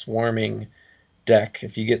 swarming deck,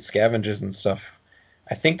 if you get scavengers and stuff,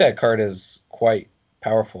 I think that card is quite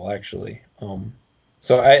powerful actually.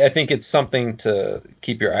 So I think it's something to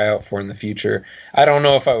keep your eye out for in the future. I don't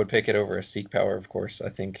know if I would pick it over a Seek Power, of course. I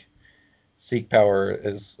think Seek Power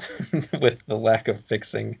is with the lack of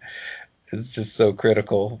fixing is just so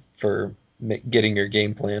critical for getting your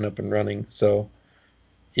game plan up and running. So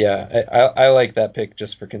Yeah, I like that pick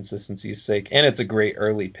just for consistency's sake, and it's a great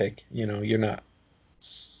early pick. You're not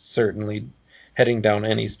certainly heading down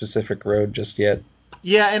any specific road just yet.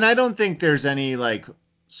 Yeah, and I don't think there's any like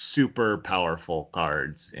super powerful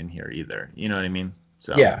cards in here either. You know what I mean?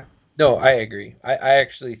 So, Yeah, no, I agree. I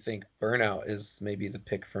actually think Burnout is maybe the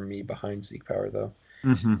pick for me behind Seek Power, though,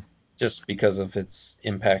 hmm just because of its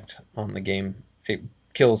impact on the game. It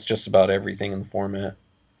kills just about everything in the format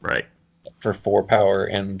right. for 4 power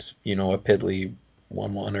and, a piddly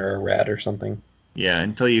 1/1 or a rat or something. Yeah,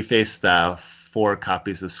 until you face the 4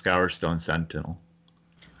 copies of Scourstone Sentinel.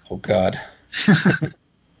 Oh, God.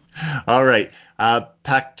 All right.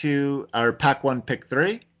 Pack two or pack one, pick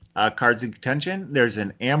three. Cards in contention. There's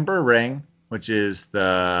an Amber Ring, which is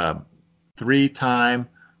the 3 time,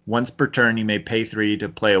 once per turn, you may pay 3 to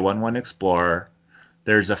play a 1/1 Explorer.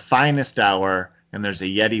 There's a Finest Hour, and there's a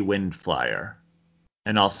Yeti Wind Flyer,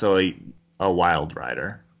 and also a Wild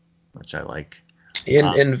Rider, which I like. In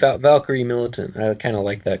Uh, in Valkyrie Militant, I kind of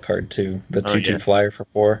like that card too. The oh, 2/2 yeah. flyer for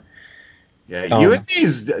 4. Yeah. You and Um,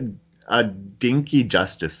 these dinky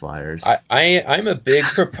Justice Flyers. I'm a big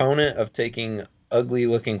proponent of taking ugly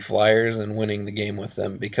looking flyers and winning the game with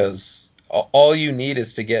them because all you need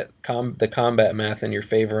is to get the combat math in your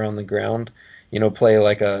favor on the ground. Play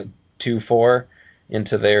like a 2/4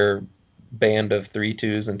 into their band of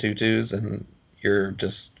 3/2s and 2/2s, and you're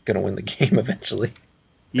just gonna win the game eventually.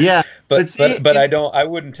 Yeah. But see, But I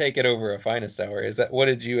wouldn't take it over a Finest Hour. Is that what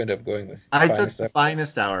did you end up going with? I took Finest the Hour?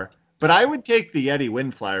 Finest Hour, but I would take the Yeti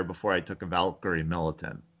Wind Flyer before I took a Valkyrie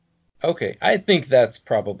Militant. Okay, I think that's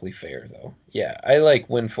probably fair though. Yeah, I like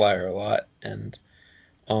Windflyer a lot, and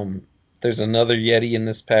um, there's another Yeti in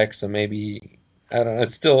this pack, so maybe I don't know.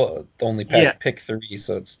 It's still only Yeah, pick 3,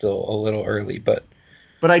 so it's still a little early, but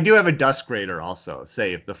but I do have a Dusk Raider also.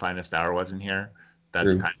 Say if the Finest Hour wasn't here,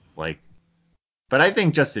 that's true. kind of like. But I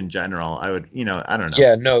think just in general, I would, I don't know.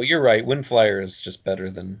 Yeah, no, you're right. Windflyer is just better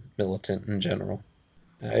than Militant in general.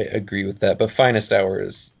 I agree with that, but Finest Hour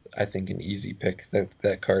is, I think, an easy pick.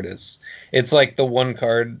 That card is. It's like the one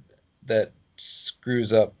card that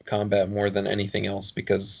screws up combat more than anything else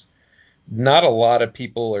because not a lot of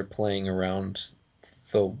people are playing around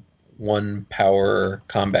the 1 power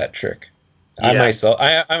combat trick. Yeah,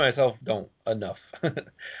 I myself don't enough.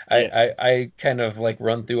 yeah. I kind of like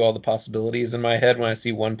run through all the possibilities in my head when I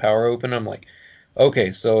see 1 power open. I'm like,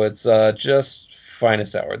 okay, so it's just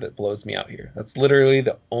Finest Hour that blows me out here. That's literally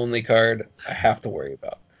the only card I have to worry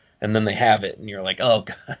about. And then they have it, and you're like, oh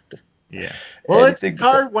god. Yeah. Well, it's a Anything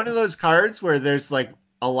but card, one of those cards where there's like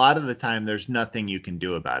a lot of the time there's nothing you can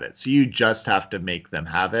do about it. So you just have to make them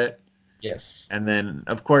have it. yes. And then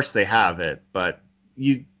of course they have it, but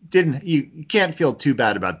you can't feel too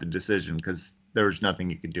bad about the decision because there was nothing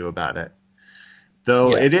you could do about it.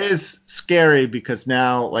 Though Yeah. it is scary because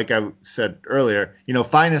now, like I said earlier,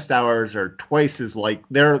 finest hours are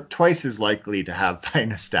they're twice as likely to have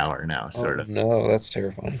finest hour now, Oh sort of. no, that's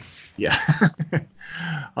terrifying. Yeah.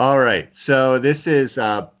 All right. So this is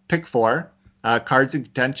pick four. Cards in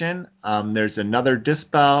contention. There's another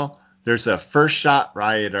Dispel. There's a first shot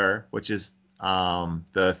Rioter, which is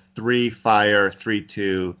the 3 fire,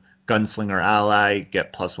 3/2 gunslinger ally,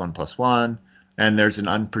 get +1/+1. And there's an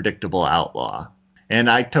unpredictable outlaw. And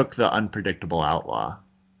I took the unpredictable outlaw.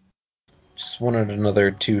 Just wanted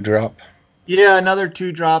another 2 drop. Yeah, another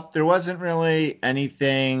 2 drop. There wasn't really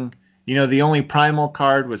anything. The only primal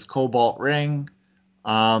card was Cobalt Ring.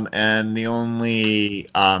 And the only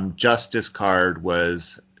Justice card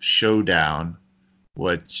was Showdown,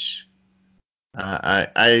 which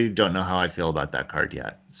I don't know how I feel about that card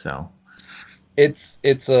yet. So It's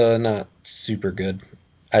not super good.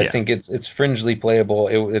 I yeah, think it's fringely playable.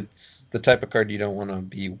 It's the type of card you don't want to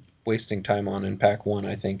be wasting time on in pack 1,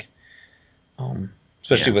 I think.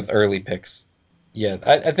 Especially yeah, with early picks. Yeah,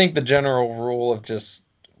 I think the general rule of just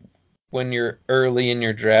when you're early in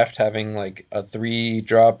your draft having like a 3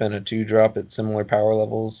 drop and a 2 drop at similar power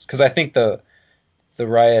levels, because I think the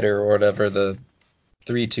Rioter or whatever, the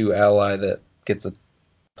 3/2 ally that gets a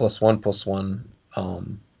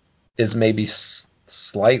 +1/+1, is maybe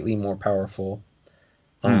slightly more powerful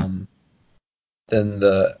Hmm. um, than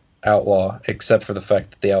the outlaw, except for the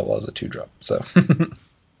fact that the outlaw is a 2 drop. So,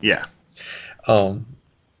 Yeah. um,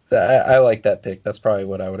 I like that pick. That's probably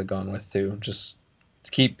what I would have gone with too. Just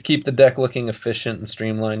to keep the deck looking efficient and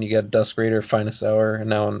streamlined. You got Dusk Raider, Finest Hour, and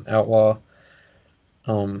now an outlaw.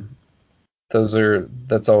 Um,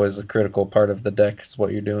 that's always a critical part of the deck. Is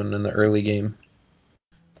what you're doing in the early game.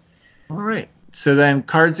 All right. So then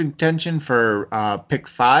cards in contention for pick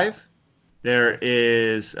five. There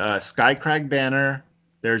is Skycrag Banner.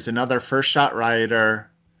 There's another First Shot Rioter,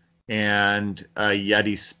 and a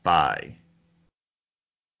Yeti Spy.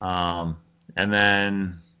 Um, and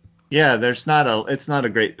then yeah, it's not a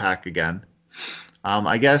great pack again.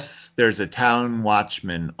 I guess there's a Town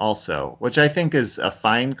Watchman also, which I think is a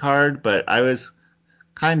fine card, but I was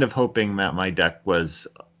kind of hoping that my deck was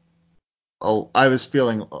I was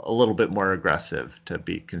feeling a little bit more aggressive to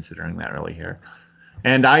be considering that early here.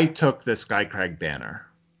 And I took the Skycrag banner.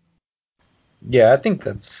 Yeah, I think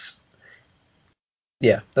that's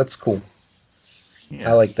cool.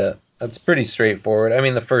 I Yeah. like that. That's pretty straightforward. I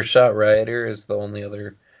mean, the first shot rioter is the only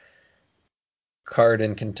other card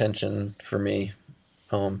in contention for me.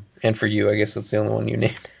 And for you, I guess that's the only one you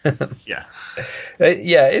named. Yeah.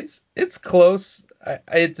 Yeah, it's close.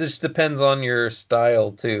 It just depends on your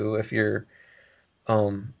style too. If you're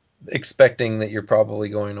um expecting that you're probably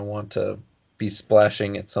going to want to be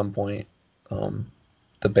splashing at some point, um,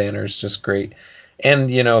 the banner's just great. And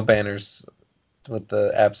banners with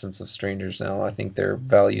the absence of strangers now, I think their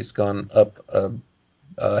value's gone up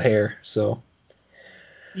a hair. So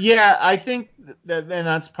Yeah, I think that and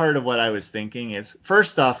that's part of what I was thinking is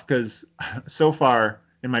first off, because so far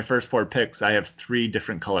in my first four picks, I have three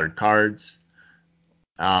different colored cards.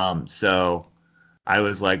 So I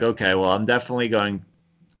was like, okay, well, I'm definitely going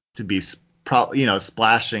to be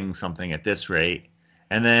splashing something at this rate.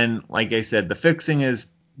 And then, like I said, the fixing is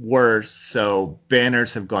worse, so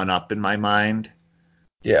banners have gone up in my mind.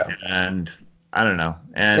 yeah, And I don't know.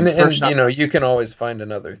 and And first and shot, you can always find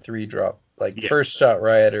another three drop. Like yeah. first shot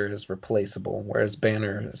rioter is replaceable, whereas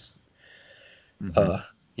banner is Hmm. uh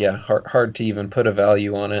yeah, hard to even put a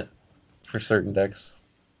value on it for certain decks.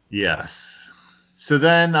 Yes. So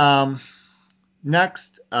then,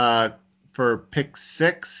 next, for pick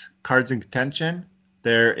six, cards in contention,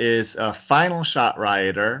 there is a Final Shot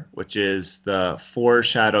Rioter, which is the 4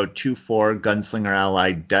 Shadow 2/4 Gunslinger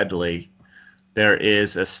Ally Deadly. There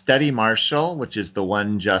is a Steady Marshal, which is the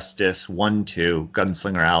 1 Justice 1/2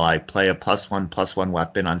 Gunslinger Ally. Play a +1/+1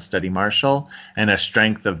 weapon on Steady Marshal, and a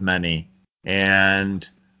Strength of Many. And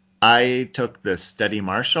I took the Steady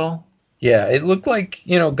Marshal. Yeah, it looked like,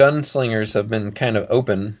 gunslingers have been kind of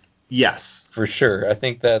open Yes. for sure. I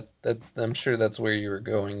think that I'm sure that's where you were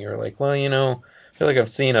going. You're like, well, I feel like I've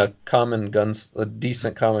seen a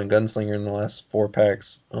decent common gunslinger in the last four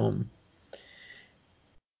packs.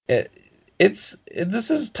 It, this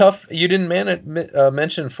is tough. You didn't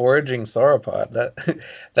mention foraging sauropod. That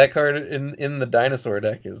that card in the dinosaur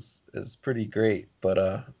deck is pretty great,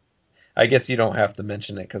 but I guess you don't have to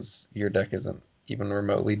mention it because your deck isn't even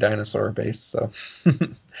remotely dinosaur based. So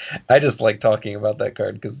I just like talking about that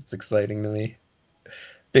card because it's exciting to me.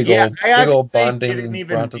 Yeah, I Big old actually didn't bonding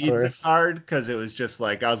even read the brontosaurus. card because it was just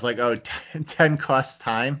like I was like, oh, 10 cost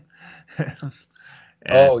time.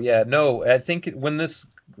 And Oh yeah, no, I think when this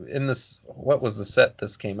in this what was the set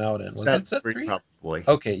this came out in? Was set it set three three? probably.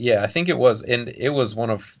 Okay, yeah, I think it was, and it was one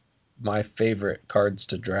of my favorite cards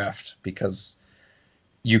to draft because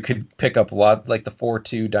you could pick up a lot, like the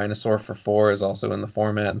 4/2 dinosaur for 4 is also in the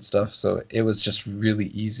format and stuff, so it was just really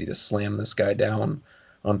easy to slam this guy down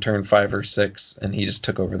on turn 5 or 6, and he just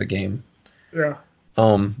took over the game. Yeah.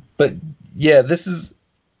 But yeah, this is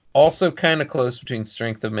also kind of close between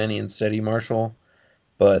Strength of Many and Steady Marshal,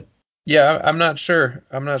 but yeah, I'm not sure.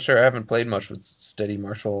 I'm not sure. I haven't played much with Steady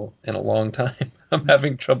Marshal in a long time. I'm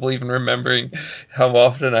having trouble even remembering how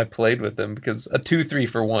often I played with him because a 2/3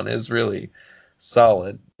 for one is really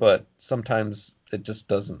solid, but sometimes it just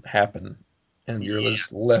doesn't happen, and you're Yeah,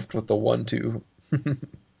 just left with the 1/2.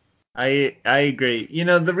 I agree.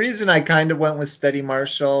 The reason I kind of went with Steady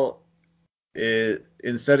Marshall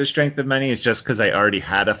instead of Strength of Many is just because I already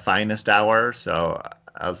had a Finest Hour, so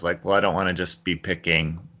I was like, well, I don't want to just be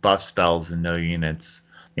picking buff spells and no units.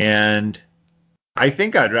 And I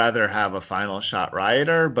think I'd rather have a Final Shot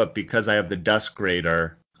Rioter, but because I have the Dusk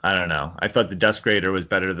Raider, I don't know. I thought the Dusk Raider was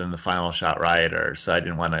better than the Final Shot Rioter, so I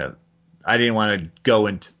didn't want to go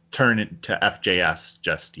and turn it to FJS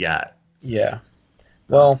just yet. Yeah.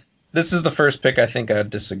 Uh, Well, this is the first pick I think I'd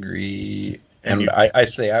disagree, and and you I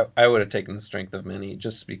say I would have taken the Strength of Many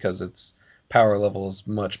just because its power level is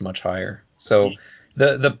much, much higher. So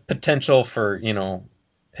the potential for,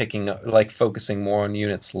 picking up, like focusing more on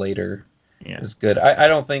units later yeah. is good. I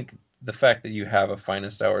don't think the fact that you have a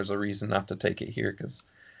finest hour is a reason not to take it here because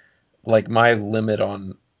like my limit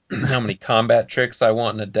on how many combat tricks I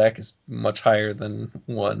want in a deck is much higher than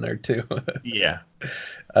one or two. Yeah.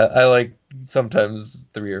 I like sometimes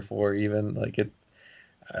three or four even. Like it,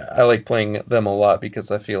 I like playing them a lot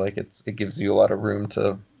because I feel like it gives you a lot of room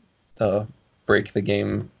to uh, break the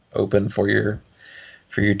game open for your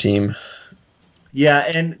team. Yeah,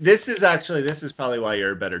 and this is probably why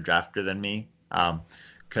you're a better drafter than me.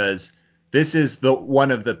 because this is the one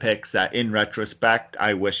of the picks that, in retrospect,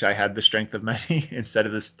 I wish I had the Strength of Many instead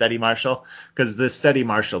of the Steady Marshal, because the Steady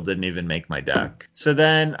Marshal didn't even make my deck. So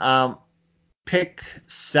then pick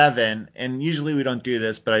 7, and usually we don't do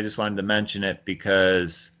this, but I just wanted to mention it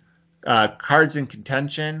because cards in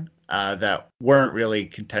contention that weren't really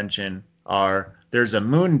contention are there's a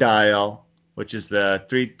Moon Dial, which is the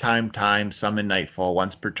 3 time summon Nightfall.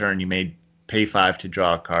 Once per turn, you may pay 5 to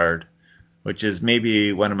draw a card, which is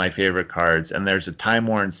maybe one of my favorite cards. And there's a Time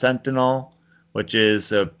Worn Sentinel, which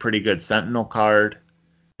is a pretty good Sentinel card.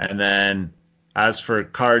 And then as for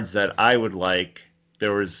cards that I would like,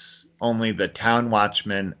 there was only the Town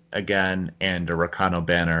Watchman again and a Rakano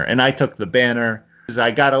Banner. And I took the banner because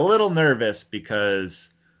I got a little nervous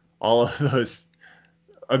because all of those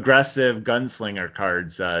aggressive gunslinger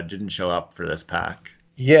cards didn't show up for this pack.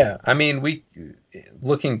 Yeah, I mean, we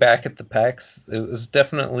looking back at the packs, it was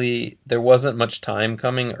definitely there wasn't much time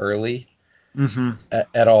coming early Mm-hmm.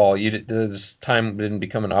 at all. This time didn't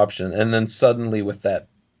become an option, and then suddenly with that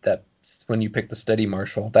when you picked the Steady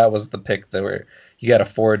Marshal, that was the pick that where you got a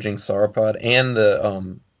foraging sauropod and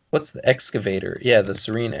the what's the excavator? Yeah, the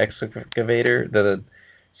Serene Excavator, the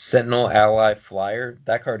Sentinel Ally Flyer.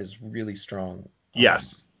 That card is really strong.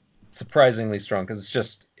 Yes. Surprisingly strong because it's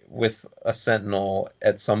just with a Sentinel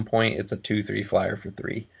at some point it's a 2/3 flyer for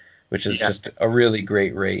 3, which is Yeah. just a really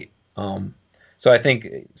great rate. So I think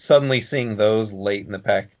suddenly seeing those late in the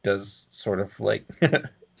pack does sort of like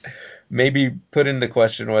maybe put into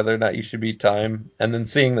question whether or not you should be time. And then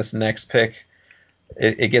seeing this next pick,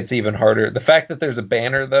 it gets even harder. The fact that there's a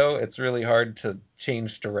banner though, it's really hard to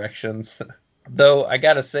change directions. Though I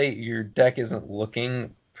gotta say, your deck isn't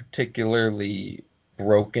looking particularly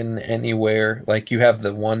broken anywhere. Like you have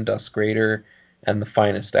the one Dusk Raider and the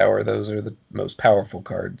Finest Hour; those are the most powerful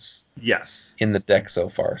cards Yes. in the deck so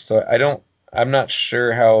far. So I'm not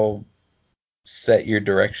sure how set your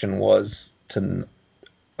direction was to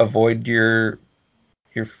avoid your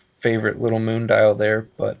favorite little moon dial there,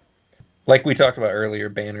 but like we talked about earlier,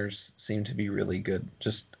 banners seem to be really good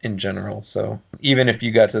just in general. So even if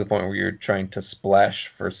you got to the point where you're trying to splash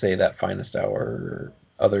for, say, that Finest Hour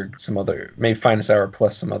or some other, maybe Finest Hour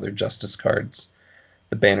plus some other Justice cards,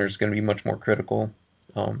 the banner is going to be much more critical.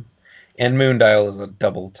 Um, and Moondial is a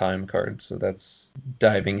double time card, so that's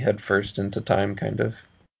diving headfirst into time, kind of.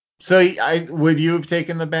 So I would you have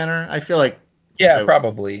taken the banner? I feel like Yeah, I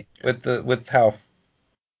probably yeah. with how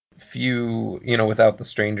few, without the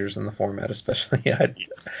strangers in the format, especially.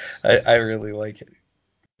 I really like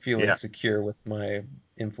feeling Yeah. secure with my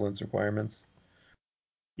influence requirements.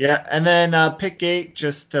 Yeah, and then pick 8,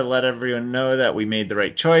 just to let everyone know that we made the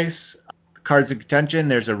right choice. Cards of contention,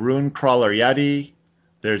 there's a Rune Crawler Yeti,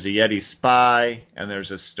 there's a Yeti Spy, and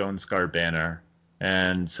there's a Stone Scar Banner.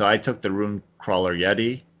 And so I took the Rune Crawler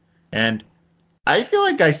Yeti. And I feel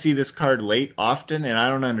like I see this card late often, and I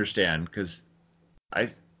don't understand because I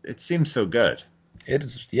it seems so good.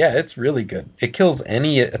 Yeah, it's really good. It kills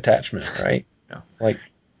any attachment, right? You know? Like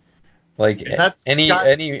like And that's got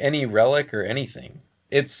any relic or anything.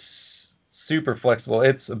 It's super flexible.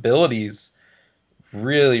 Its abilities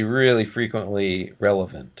really frequently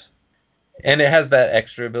relevant. And it has that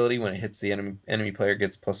extra ability when it hits the enemy player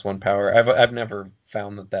gets +1 power. I've never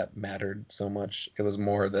found that mattered so much. It was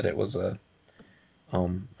more that it was a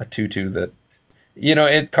 2/2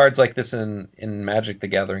 that cards like this in Magic the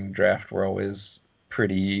Gathering draft were always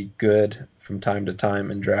pretty good from time to time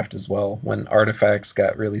in draft as well when artifacts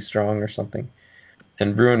got really strong or something.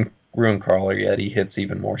 And Ruin Crawler Yeti hits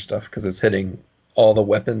even more stuff because it's hitting all the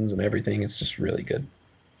weapons and everything. It's just really good.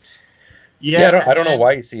 Yeah, yeah, I don't know and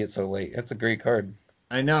why you see it so late. It's a great card.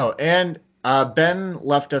 I know. And Ben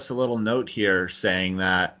left us a little note here saying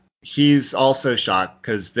that he's also shocked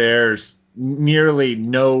because there's nearly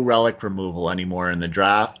no relic removal anymore in the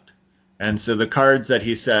draft. And so the cards that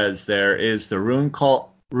he says there is the Rune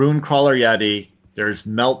Crawler Yeti, there's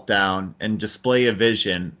Meltdown, and Display of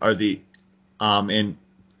Vision are the in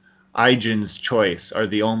Ijin's Choice are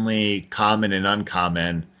the only common and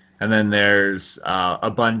uncommon. And then there's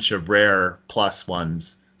a bunch of rare plus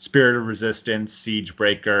ones. Spirit of Resistance, Siege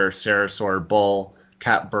Breaker, Sarasaur Bull,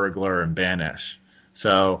 Cat Burglar, and Banish.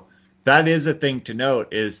 So that is a thing to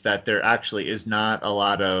note is that there actually is not a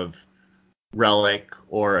lot of relic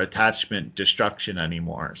or attachment destruction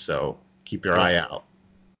anymore. So keep your Yeah. eye out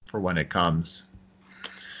for when it comes.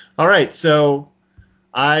 All right, so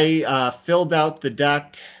I filled out the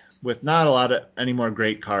deck with not a lot of any more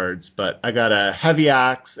great cards, but I got a Heavy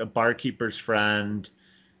Axe, a Barkeeper's Friend,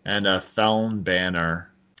 and a Feln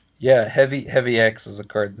Banner. Yeah, Heavy X is a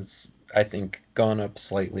card that's I think gone up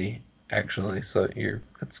slightly actually. So you're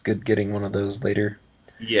that's good getting one of those later.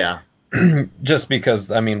 Yeah. Just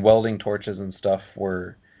because, I mean, welding torches and stuff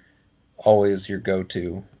were always your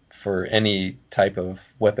go-to for any type of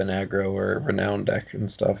weapon aggro or renown deck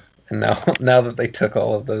and stuff. And now, now that they took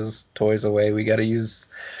all of those toys away, we got to use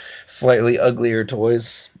slightly uglier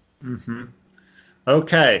toys. Hmm.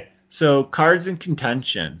 Okay. So cards in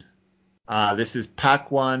contention. This is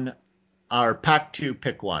pack one or pack two,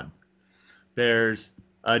 pick one. There's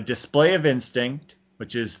a Display of Instinct,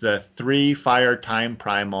 which is the 3 fire time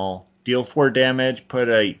primal. Deal 4 damage, put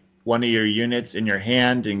one of your units in your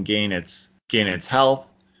hand and gain its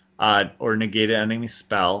health, or negate an enemy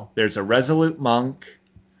spell. There's a Resolute Monk.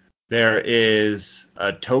 There is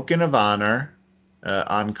a Token of Honor,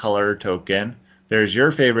 on color token. There's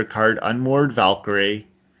your favorite card, Unmoored Valkyrie,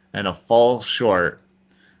 and a Fall Short.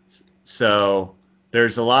 So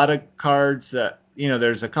there's a lot of cards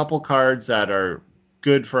there's a couple cards that are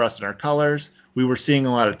good for us in our colors. We were seeing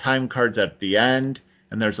a lot of time cards at the end,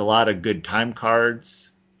 and there's a lot of good time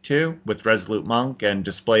cards too with Resolute Monk and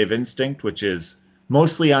Display of Instinct, which is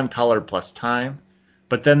mostly on color plus time.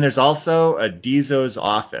 But then there's also a Dizo's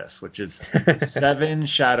Office, which is 7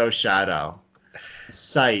 Shadow.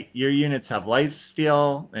 Sight. Your units have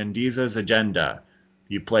lifesteal and Dizo's Agenda.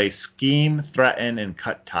 You play Scheme, Threaten, and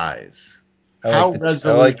Cut Ties. How I like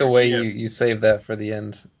resolute the are way you? you save that for the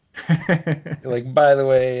end. Like, by the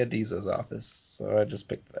way, Adizo's office. So I just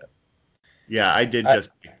picked that. Yeah, I did I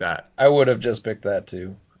just pick that. I would have just picked that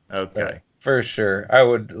too. Okay. For sure. I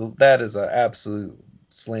would. That is an absolute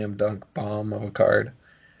slam dunk bomb of a card.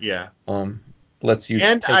 Yeah. Um, lets you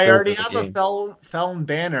And take I already over the have a game. Felon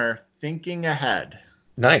Banner, Thinking Ahead.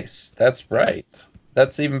 Nice. That's right.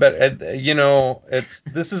 That's even better. You know, it's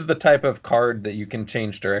this is the type of card that you can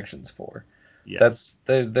change directions for. Yes.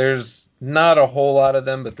 There's not a whole lot of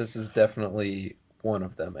them, but this is definitely one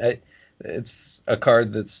of them. It's a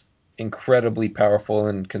card that's incredibly powerful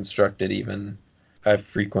and constructed. Even I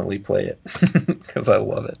frequently play it because I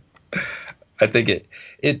love it. I think it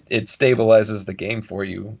stabilizes the game for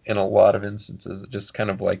you in a lot of instances. It just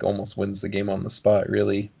kind of like almost wins the game on the spot,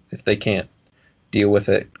 really, if they can't deal with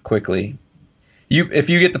it quickly. You if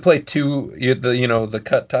you get to play the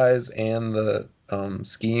cut ties and the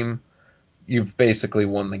scheme, you've basically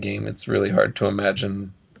won the game. It's really hard to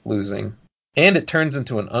imagine losing. And it turns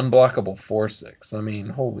into an unblockable 4/6. I mean,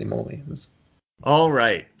 holy moly. All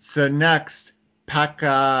right. So next, pack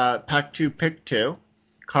two, pick two.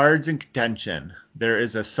 Cards in contention. There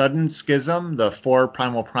is a Sudden Schism, the 4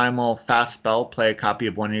 primal fast spell. Play a copy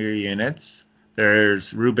of one of your units.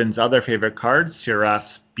 There's Ruben's other favorite card,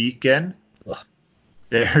 Seraph's Beacon. Ugh.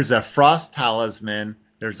 There's a Frost Talisman.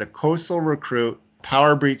 There's a Coastal Recruit,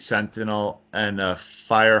 Power Breach Sentinel, and a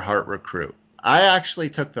Fireheart Recruit. I actually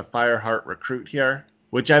took the Fireheart Recruit here,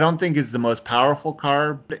 which I don't think is the most powerful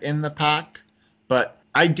card in the pack, but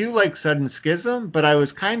I do like Sudden Schism, but I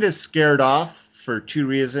was kind of scared off for 2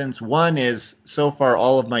 reasons. One is so far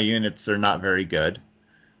all of my units are not very good.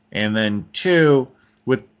 And then two,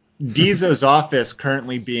 with Dizo's Office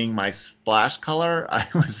currently being my splash color, I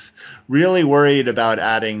was really worried about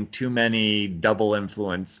adding too many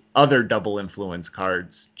other double influence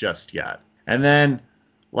cards just yet. And then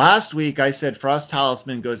last week I said Frost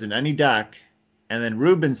Talisman goes in any deck, and then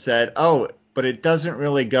Ruben said, "Oh, but it doesn't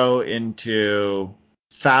really go into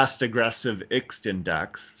fast aggressive Ixton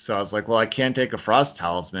decks." So I was like, "Well, I can't take a Frost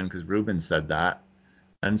Talisman because Ruben said that."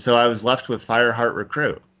 And so I was left with Fireheart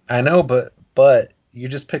Recruit. I know, but you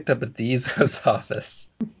just picked up a Dizo's office.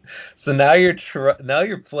 So now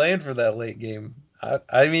you're playing for that late game.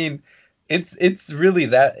 I mean, it's really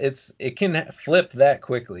that it can flip that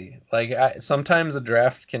quickly. Like sometimes a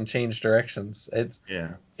draft can change directions. Yeah.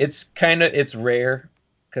 It's rare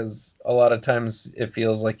because a lot of times it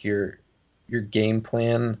feels like your game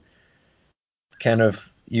plan kind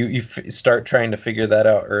of start trying to figure that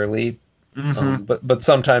out early. Hmm. But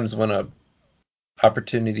sometimes when a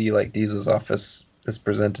opportunity like Diesel's office is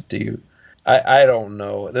presented to you, I don't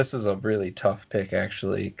know. This is a really tough pick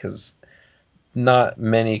actually because not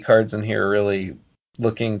many cards in here are really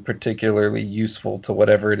looking particularly useful to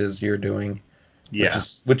whatever it is you're doing, Yeah.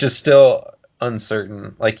 which is still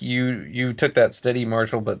uncertain. Like you took that steady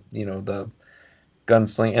marshal, but you know the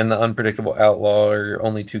gunsling and the unpredictable outlaw are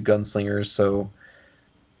only two gunslingers, so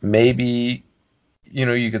maybe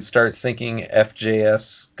you could start thinking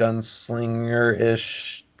FJS gunslinger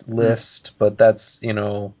ish Mm. list, but that's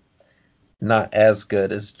not as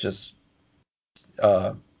good as just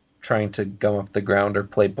uh, trying to gum up the ground or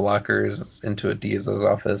play blockers into a Diezo's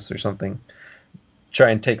office or something. Try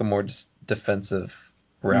and take a more defensive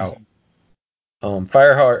route. Mhm.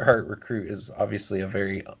 Fireheart Recruit is obviously a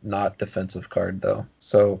very not defensive card though,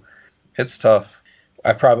 so it's tough.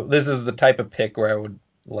 this is the type of pick where I would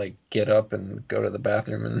like get up and go to the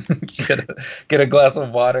bathroom and get a glass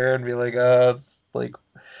of water and be like, it's like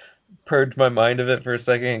purge my mind of it for a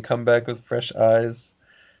second and come back with fresh eyes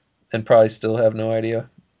and probably still have no idea.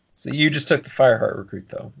 So you just took the Fireheart recruit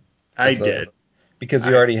though, I as did. because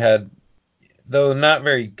you I already had, though not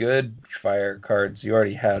very good fire cards, you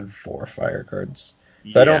already had 4 fire cards.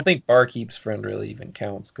 But I Yeah. don't think Barkeep's Friend really even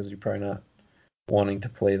counts because you're probably not wanting to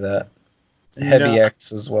play that. No, Heavy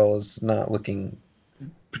X as well as not looking.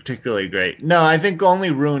 particularly great. No, I think only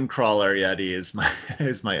Ruin Crawler Yeti is my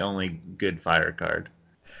is my only good fire card.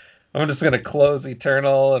 I'm just gonna close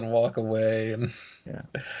Eternal and walk away and Yeah.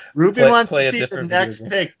 Ruben wants to play a see the different video next game.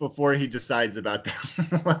 pick before he decides about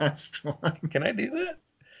the last one. Can I do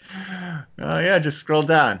that? Oh yeah, just scroll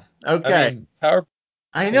down. I Okay. mean, Power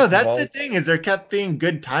I know that's the Pokeball. thing is there kept being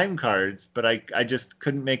good time cards, but I just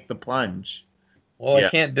couldn't make the plunge. Well, I Yeah.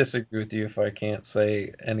 can't disagree with you if I can't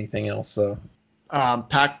say anything else. So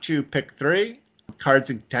Pack two, pick three. Cards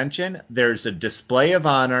in contention. There's a Display of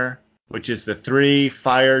Honor, which is the 3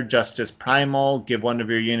 Fire Justice Primal. Give one of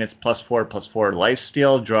your units +4/+4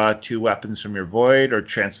 lifesteal. Draw 2 weapons from your void, or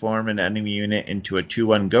transform an enemy unit into a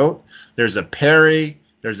 2/1 goat. There's a Parry.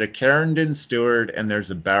 There's a Carrington Steward, and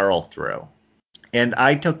there's a Barrel Throw. And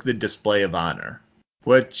I took the Display of Honor,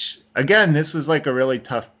 which, again, this was like a really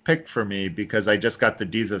tough pick for me because I just got the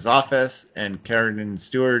Deeza's Office, and Carrington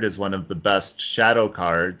Steward is one of the best shadow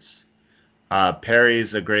cards.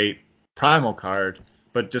 Parry's a great primal card,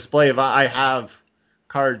 but I have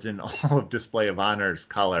cards in all of Display of Honor's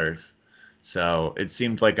colors, so it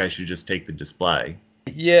seemed like I should just take the display.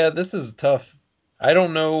 yeah, this is tough. I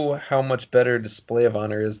don't know how much better Display of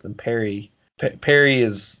Honor is than Parry. Parry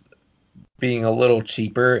is being a little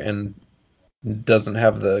cheaper and doesn't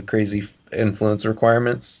have the crazy influence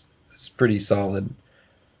requirements. It's pretty solid.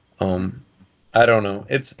 Um, I don't know.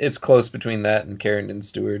 It's close between that and Carrington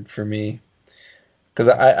Stewart for me because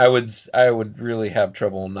I would really have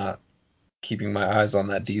trouble not keeping my eyes on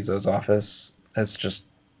that Dezo's Office as just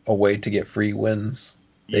a way to get free wins,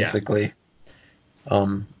 Yeah, basically.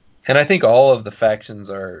 Um, and I think all of the factions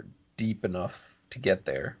are deep enough to get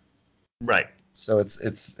there, right. so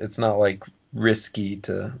it's not like risky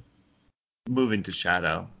to. Moving to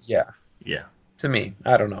Shadow. Yeah, Yeah. to me,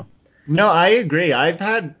 I don't know. No, I agree. I've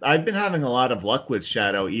been having a lot of luck with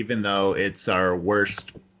Shadow, even though it's our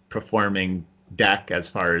worst performing deck as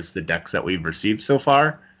far as the decks that we've received so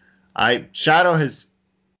far. I Shadow has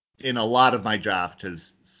in a lot of my draft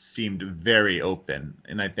has seemed very open,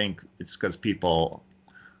 and I think it's because people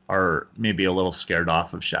are maybe a little scared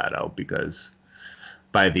off of Shadow because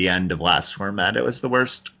by the end of last format it was the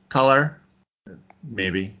worst color.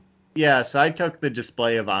 Maybe. Yeah, so I took the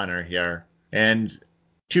Display of Honor here, and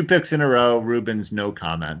 2 picks in a row. Ruben's no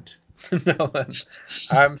comment. No,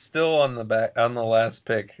 I'm still on the last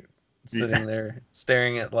pick, Yeah, sitting there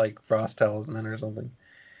staring at like Frost Talisman or something.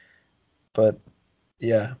 But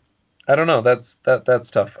yeah, I don't know. That's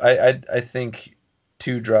tough. I think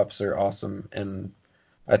 2 drops are awesome, and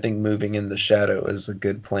I think moving in the shadow is a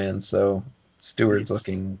good plan. So Stewart's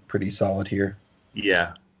looking pretty solid here.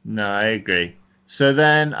 yeah. No, I agree. So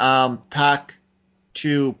then, pack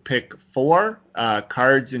two, pick four.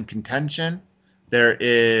 Cards in contention. There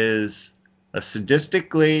is a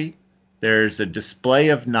Sadistically. There's a Display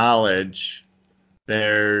of Knowledge.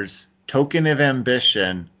 There's Token of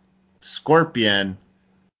Ambition, Scorpion,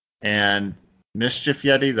 and Mischief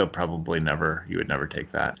Yeti, though probably never, you would never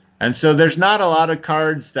take that. And so there's not a lot of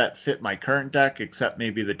cards that fit my current deck, except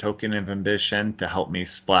maybe the Token of Ambition to help me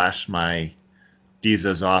splash my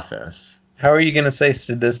Deeza's Office. How are you going to say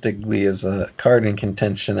statistically is a card in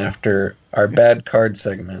contention after our bad card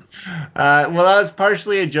segment? Well, that was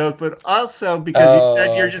partially a joke, but also because you said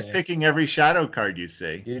Oh, you're just okay. picking every shadow card you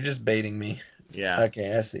see. You're just baiting me. Yeah.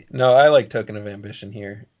 Okay, I see. No, I like Token of Ambition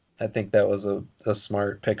here. I think that was a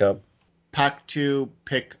smart pickup. Pack two,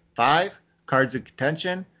 pick five. Cards in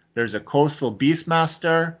contention. There's a Coastal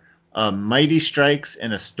Beastmaster, a Mighty Strikes,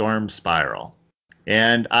 and a Storm Spiral.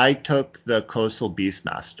 And I took the Coastal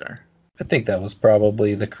Beastmaster. I think that was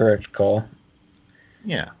probably the correct call.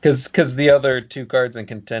 Yeah. Because the other 2 cards in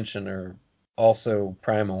contention are also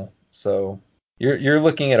primal. So you're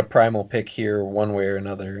looking at a primal pick here one way or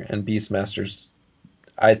another, and Beastmaster's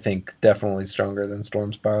I think definitely stronger than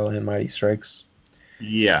Storm Spiral and Mighty Strikes.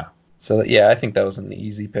 Yeah. So yeah, I think that was an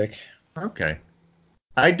easy pick. Okay.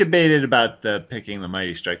 I debated about the picking the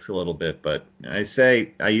Mighty Strikes a little bit, but I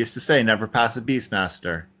used to say never pass a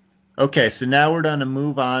Beastmaster. Okay, so now we're going to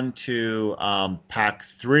move on to pack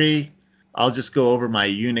three. I'll just go over my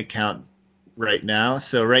unit count right now.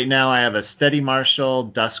 So right now I have a Steady Marshal,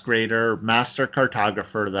 Dusk Raider, Master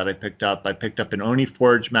Cartographer that I picked up. I picked up an Oni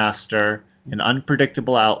Forge Master, an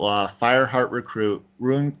Unpredictable Outlaw, Fireheart Recruit,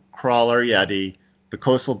 Rune Crawler Yeti, the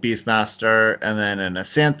Coastal Beastmaster, and then an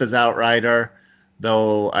Asantha's Outrider,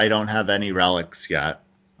 though I don't have any relics yet.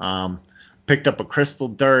 Um, Picked up a Crystal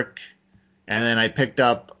Dirk, and then I picked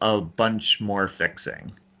up a bunch more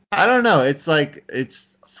fixing. I don't know. It's like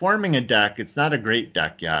it's forming a deck. It's not a great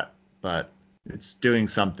deck yet, but it's doing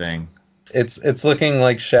something. It's looking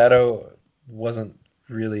like Shadow wasn't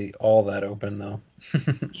really all that open though.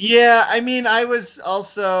 Yeah, I mean, I was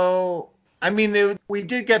also. I mean, we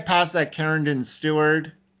did get past that Carrington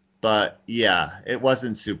Steward, but yeah, it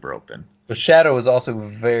wasn't super open. But Shadow was also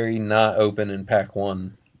very not open in pack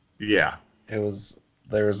one. Yeah, It was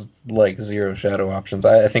there was like zero Shadow options.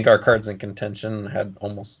 I think our cards in contention had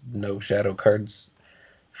almost no Shadow cards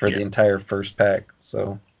for yeah. the entire first pack.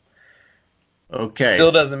 So Okay.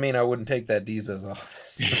 still doesn't mean I wouldn't take that Dizo's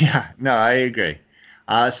office. Yeah, no, I agree.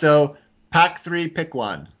 So, pack three, pick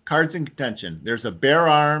one. Cards in contention. There's a Bear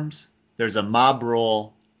Arms, there's a Mob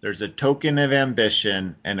Rule, there's a Token of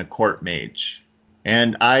Ambition, and a Court Mage.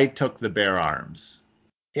 And I took the Bear Arms.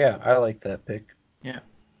 Yeah, I like that pick. Yeah.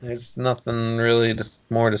 There's nothing really just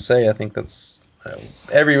more to say. I think that's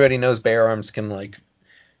everybody knows Bear Arms can like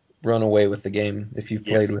run away with the game if you've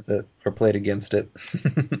played Yes. with it or played against it.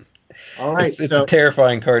 All right. It's a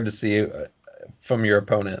terrifying card to see from your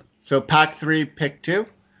opponent. So pack three, pick two.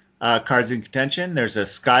 Cards in contention. There's a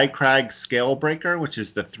Skycrag Scalebreaker, which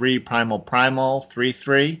is the three primal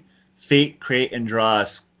 3/3. Fate, create and draw a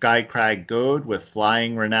Skycrag Goad with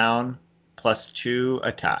Flying Renown +2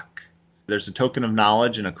 attack. There's a Token of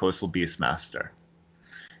Knowledge and a Coastal Beastmaster.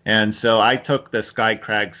 And so I took the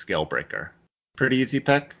Skycrag Scalebreaker. Pretty easy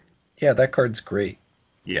pick. Yeah, that card's great.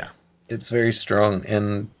 Yeah. It's very strong,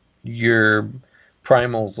 and your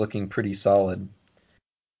primal's looking pretty solid.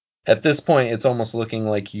 At this point, it's almost looking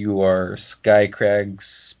like you are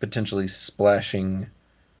Skycrags potentially splashing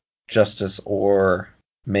Justice or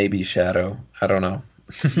maybe Shadow. I don't know.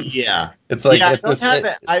 Yeah. It's like Yeah, I don't have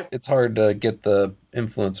it. it's hard to get the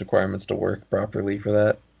influence requirements to work properly for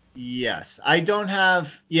that. Yes, I don't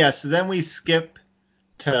have. Yeah, so then we skip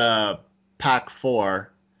to pack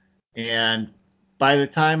four, and by the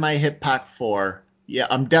time I hit pack four, yeah,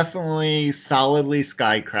 I'm definitely solidly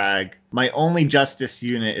Skycrag. My only justice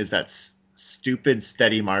unit is that stupid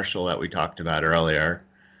Steady Marshal that we talked about earlier.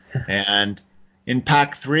 And in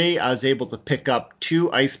pack three, I was able to pick up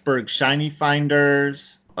two Iceberg Shiny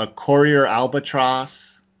Finders, a Courier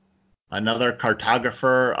Albatross, another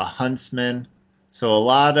Cartographer, a Huntsman.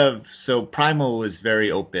 So Primal was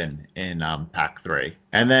very open in pack three.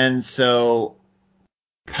 And then so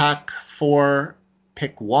pack four,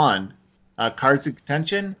 pick one. Cards of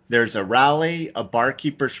contention. There's a Rally, a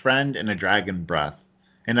Barkeeper's Friend, and a Dragon Breath.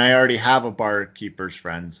 And I already have a Barkeeper's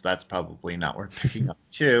Friend, so that's probably not worth picking up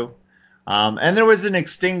too. And there was an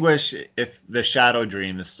Extinguish if the Shadow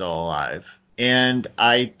Dream is still alive. And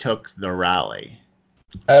I took the Rally.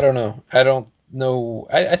 I don't know. I don't know.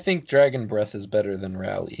 I think Dragon Breath is better than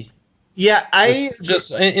Rally. Yeah, I Just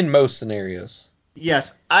in most scenarios.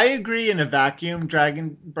 yes, I agree in a vacuum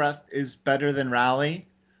Dragon Breath is better than Rally,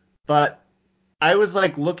 but I was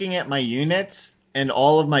like looking at my units and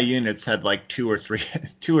all of my units had like two or three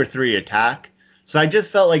two or three attack. So I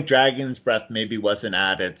just felt like Dragon's Breath maybe wasn't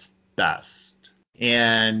at its best.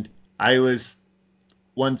 And I was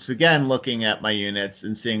once again looking at my units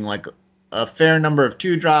and seeing like a fair number of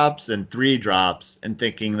 2 drops and 3 drops and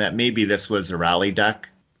thinking that maybe this was a rally deck.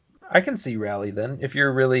 I can see Rally then. If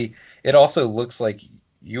you're really, it also looks like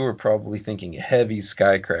you were probably thinking heavy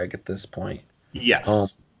Skycrag at this point. Um,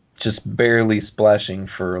 Yes. just barely splashing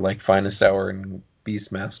for like Finest Hour and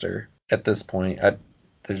Beastmaster at this point.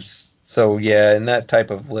 There's so yeah, in that type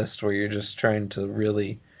of list where you're just trying to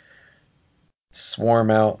really swarm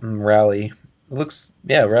out and rally,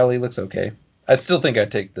 Rally looks okay. I still think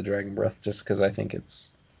I'd take the Dragon Breath just because I think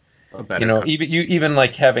it's A better card. even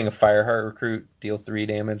like having a Fireheart recruit deal 3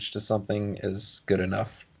 damage to something is good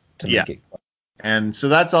enough to Yeah. make it. And so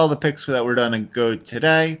that's all the picks that we're going to go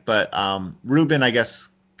today. But Ruben, I guess,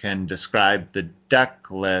 can describe the deck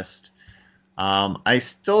list. I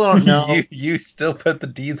still don't know. You still put the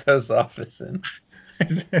Dizos office in.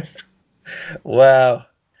 Wow,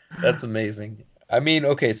 that's amazing. I mean,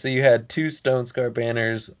 okay, so you had two Stone Scar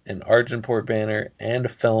banners, an Argenport banner, and a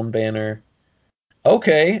Felm banner.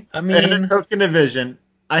 Okay, I And a mean, token of vision.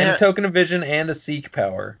 I and a had Token of Vision and a Seek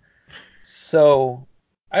Power. So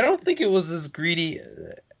I don't think it was as greedy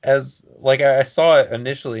as like I saw it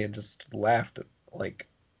initially and just laughed like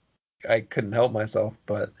I couldn't help myself.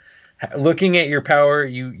 But looking at your power,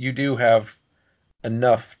 you do have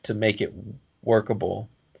enough to make it workable.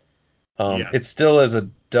 Yeah. It still is a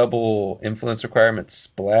double influence requirement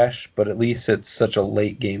splash, but at least it's such a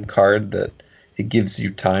late game card that it gives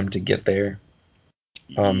you time to get Yeah.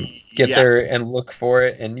 there and look for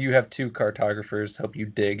it. And you have two cartographers help you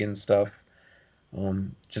dig and stuff.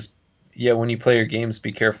 Just yeah, when you play your games,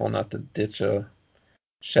 be careful not to ditch a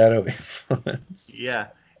shadow influence. Yeah.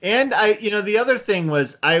 And the other thing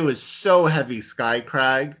was I was so heavy Sky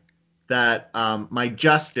Crag that my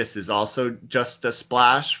Justice is also just a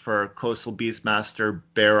splash for Coastal Beastmaster,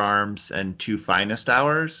 Bear Arms, and two Finest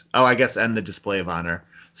Hours. Oh, I guess, and the Display of Honor.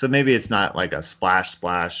 So maybe it's not like a splash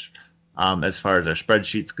as far as our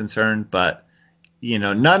spreadsheet's concerned, but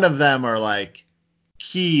none of them are like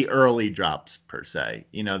key early drops per se.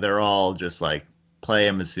 They're all just like play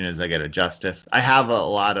them as soon as I get a Justice. I have a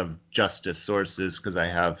lot of Justice sources because I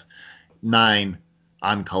have 9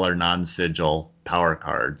 on color non sigil power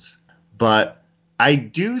cards. But I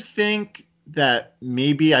do think that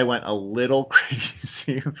maybe I went a little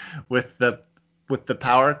crazy with the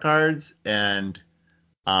power cards and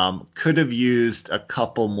could have used a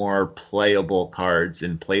couple more playable cards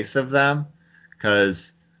in place of them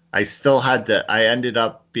because I ended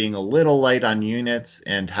up being a little light on units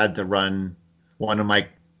and had to run one of my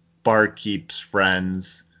barkeep's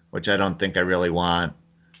friends, which I don't think I really want.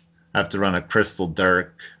 I have to run a Crystal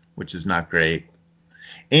Dirk, which is not great.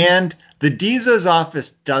 And the Dizo's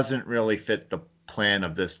office doesn't really fit the plan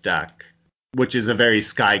of this deck, which is a very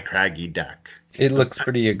Sky Craggy deck. It looks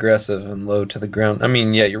pretty aggressive and low to the ground. I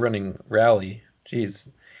mean, yeah, you're running Rally. Jeez.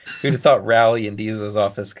 Who'd have thought Rally and Diesel's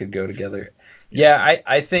office could go together? Yeah. Yeah,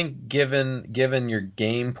 I think given your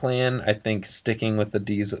game plan, I think sticking with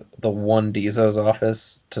the one Diesel's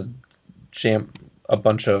office to jam a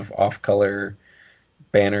bunch of off color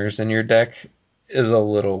banners in your deck is a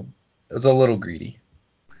little greedy.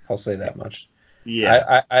 I'll say that much.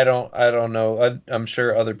 Yeah. I don't know. I'm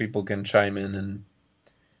sure other people can chime in and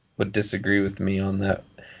would disagree with me on that.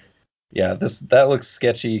 Yeah, this that looks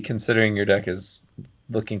sketchy considering your deck is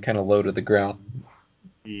looking kind of low to the ground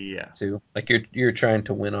Yeah. too. Like you're trying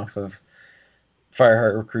to win off of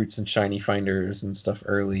Fireheart recruits and shiny finders and stuff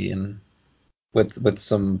early and with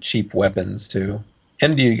some cheap weapons too.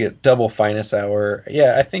 And you get double finest hour.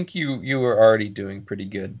 Yeah, I think you were already doing pretty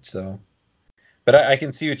good. So, but I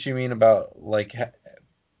can see what you mean about like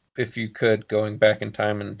if you could going back in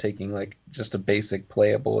time and taking like just a basic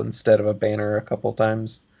playable instead of a banner a couple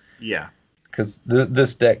times Yeah. because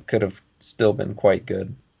this deck could have still been quite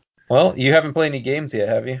good. Well, you haven't played any games yet,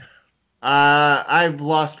 have you? I've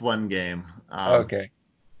lost one game, Okay.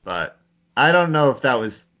 but I don't know if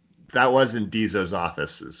that wasn't Dizo's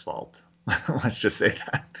office's fault. Let's just say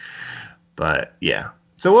that. But yeah,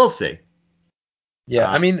 so we'll see. Yeah,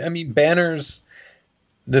 Uh, I mean banners.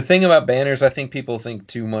 The thing about banners, I think people think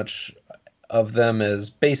too much of them as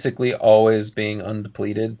basically always being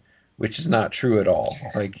undepleted, which is not true at all.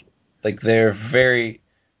 Like they're very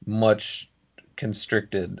much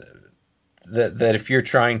constricted. That if you're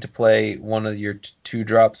trying to play one of your two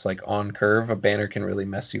drops like on curve, a banner can really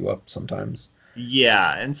mess you up sometimes.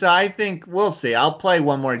 yeah, and so I think we'll see. I'll play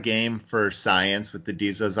one more game for science with the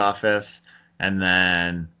Dizo's office, and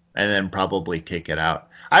then probably take it out.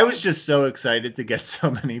 I was just so excited to get so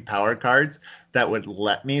many power cards that would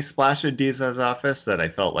let me splash a Dizo's office that I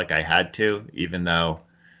felt like I had to, even though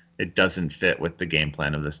it doesn't fit with the game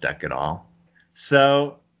plan of this deck at all.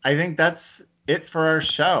 So I think that's it for our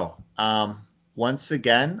show. Once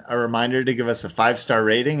again, a reminder to give us a 5-star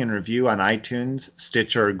rating and review on iTunes,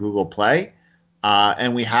 Stitcher, or Google Play.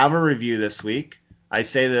 And we have a review this week. I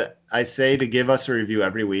say to give us a review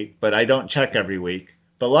every week, but I don't check every week.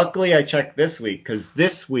 But luckily, I checked this week because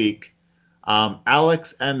this week,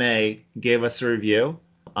 Alex Ma gave us a review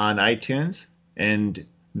on iTunes, and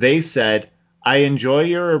they said, "I enjoy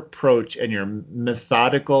your approach and your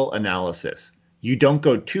methodical analysis. You don't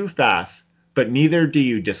go too fast, but neither do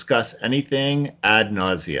you discuss anything ad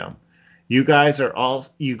nauseum. You guys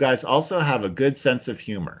also have a good sense of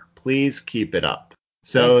humor. Please keep it up."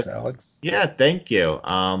 So Thanks, Alex. yeah, thank you.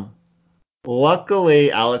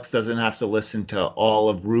 Luckily, Alex doesn't have to listen to all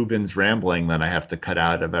of Ruben's rambling that I have to cut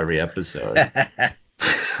out of every episode.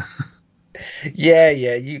 Yeah,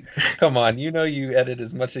 yeah, you come on, you know you edit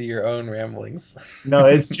as much of your own ramblings. No,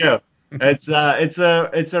 it's true. It's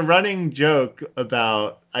a running joke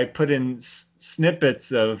about I put in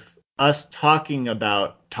snippets of us talking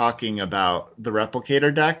about the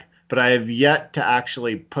replicator deck, but I have yet to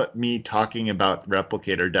actually put me talking about the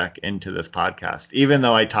replicator deck into this podcast, even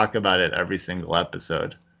though I talk about it every single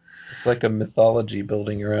episode. It's like a mythology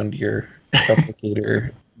building around your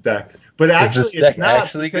replicator deck. But Is actually, this it's deck not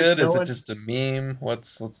actually because good? Is it just a meme?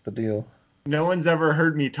 What's the deal? no one's ever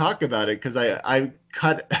heard me talk about it because I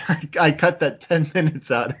cut I cut that 10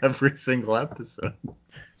 minutes out every single episode.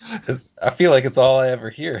 I feel like it's all I ever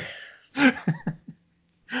hear.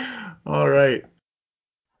 All right.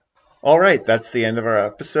 All right, that's the end of our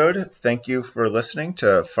episode. Thank you for listening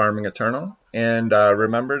to Farming Eternal. And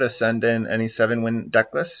remember to send in any 7-win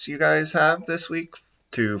deck lists you guys have this week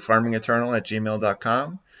to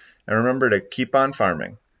farmingeternal@gmail.com. And remember to keep on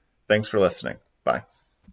farming. Thanks for listening. Bye.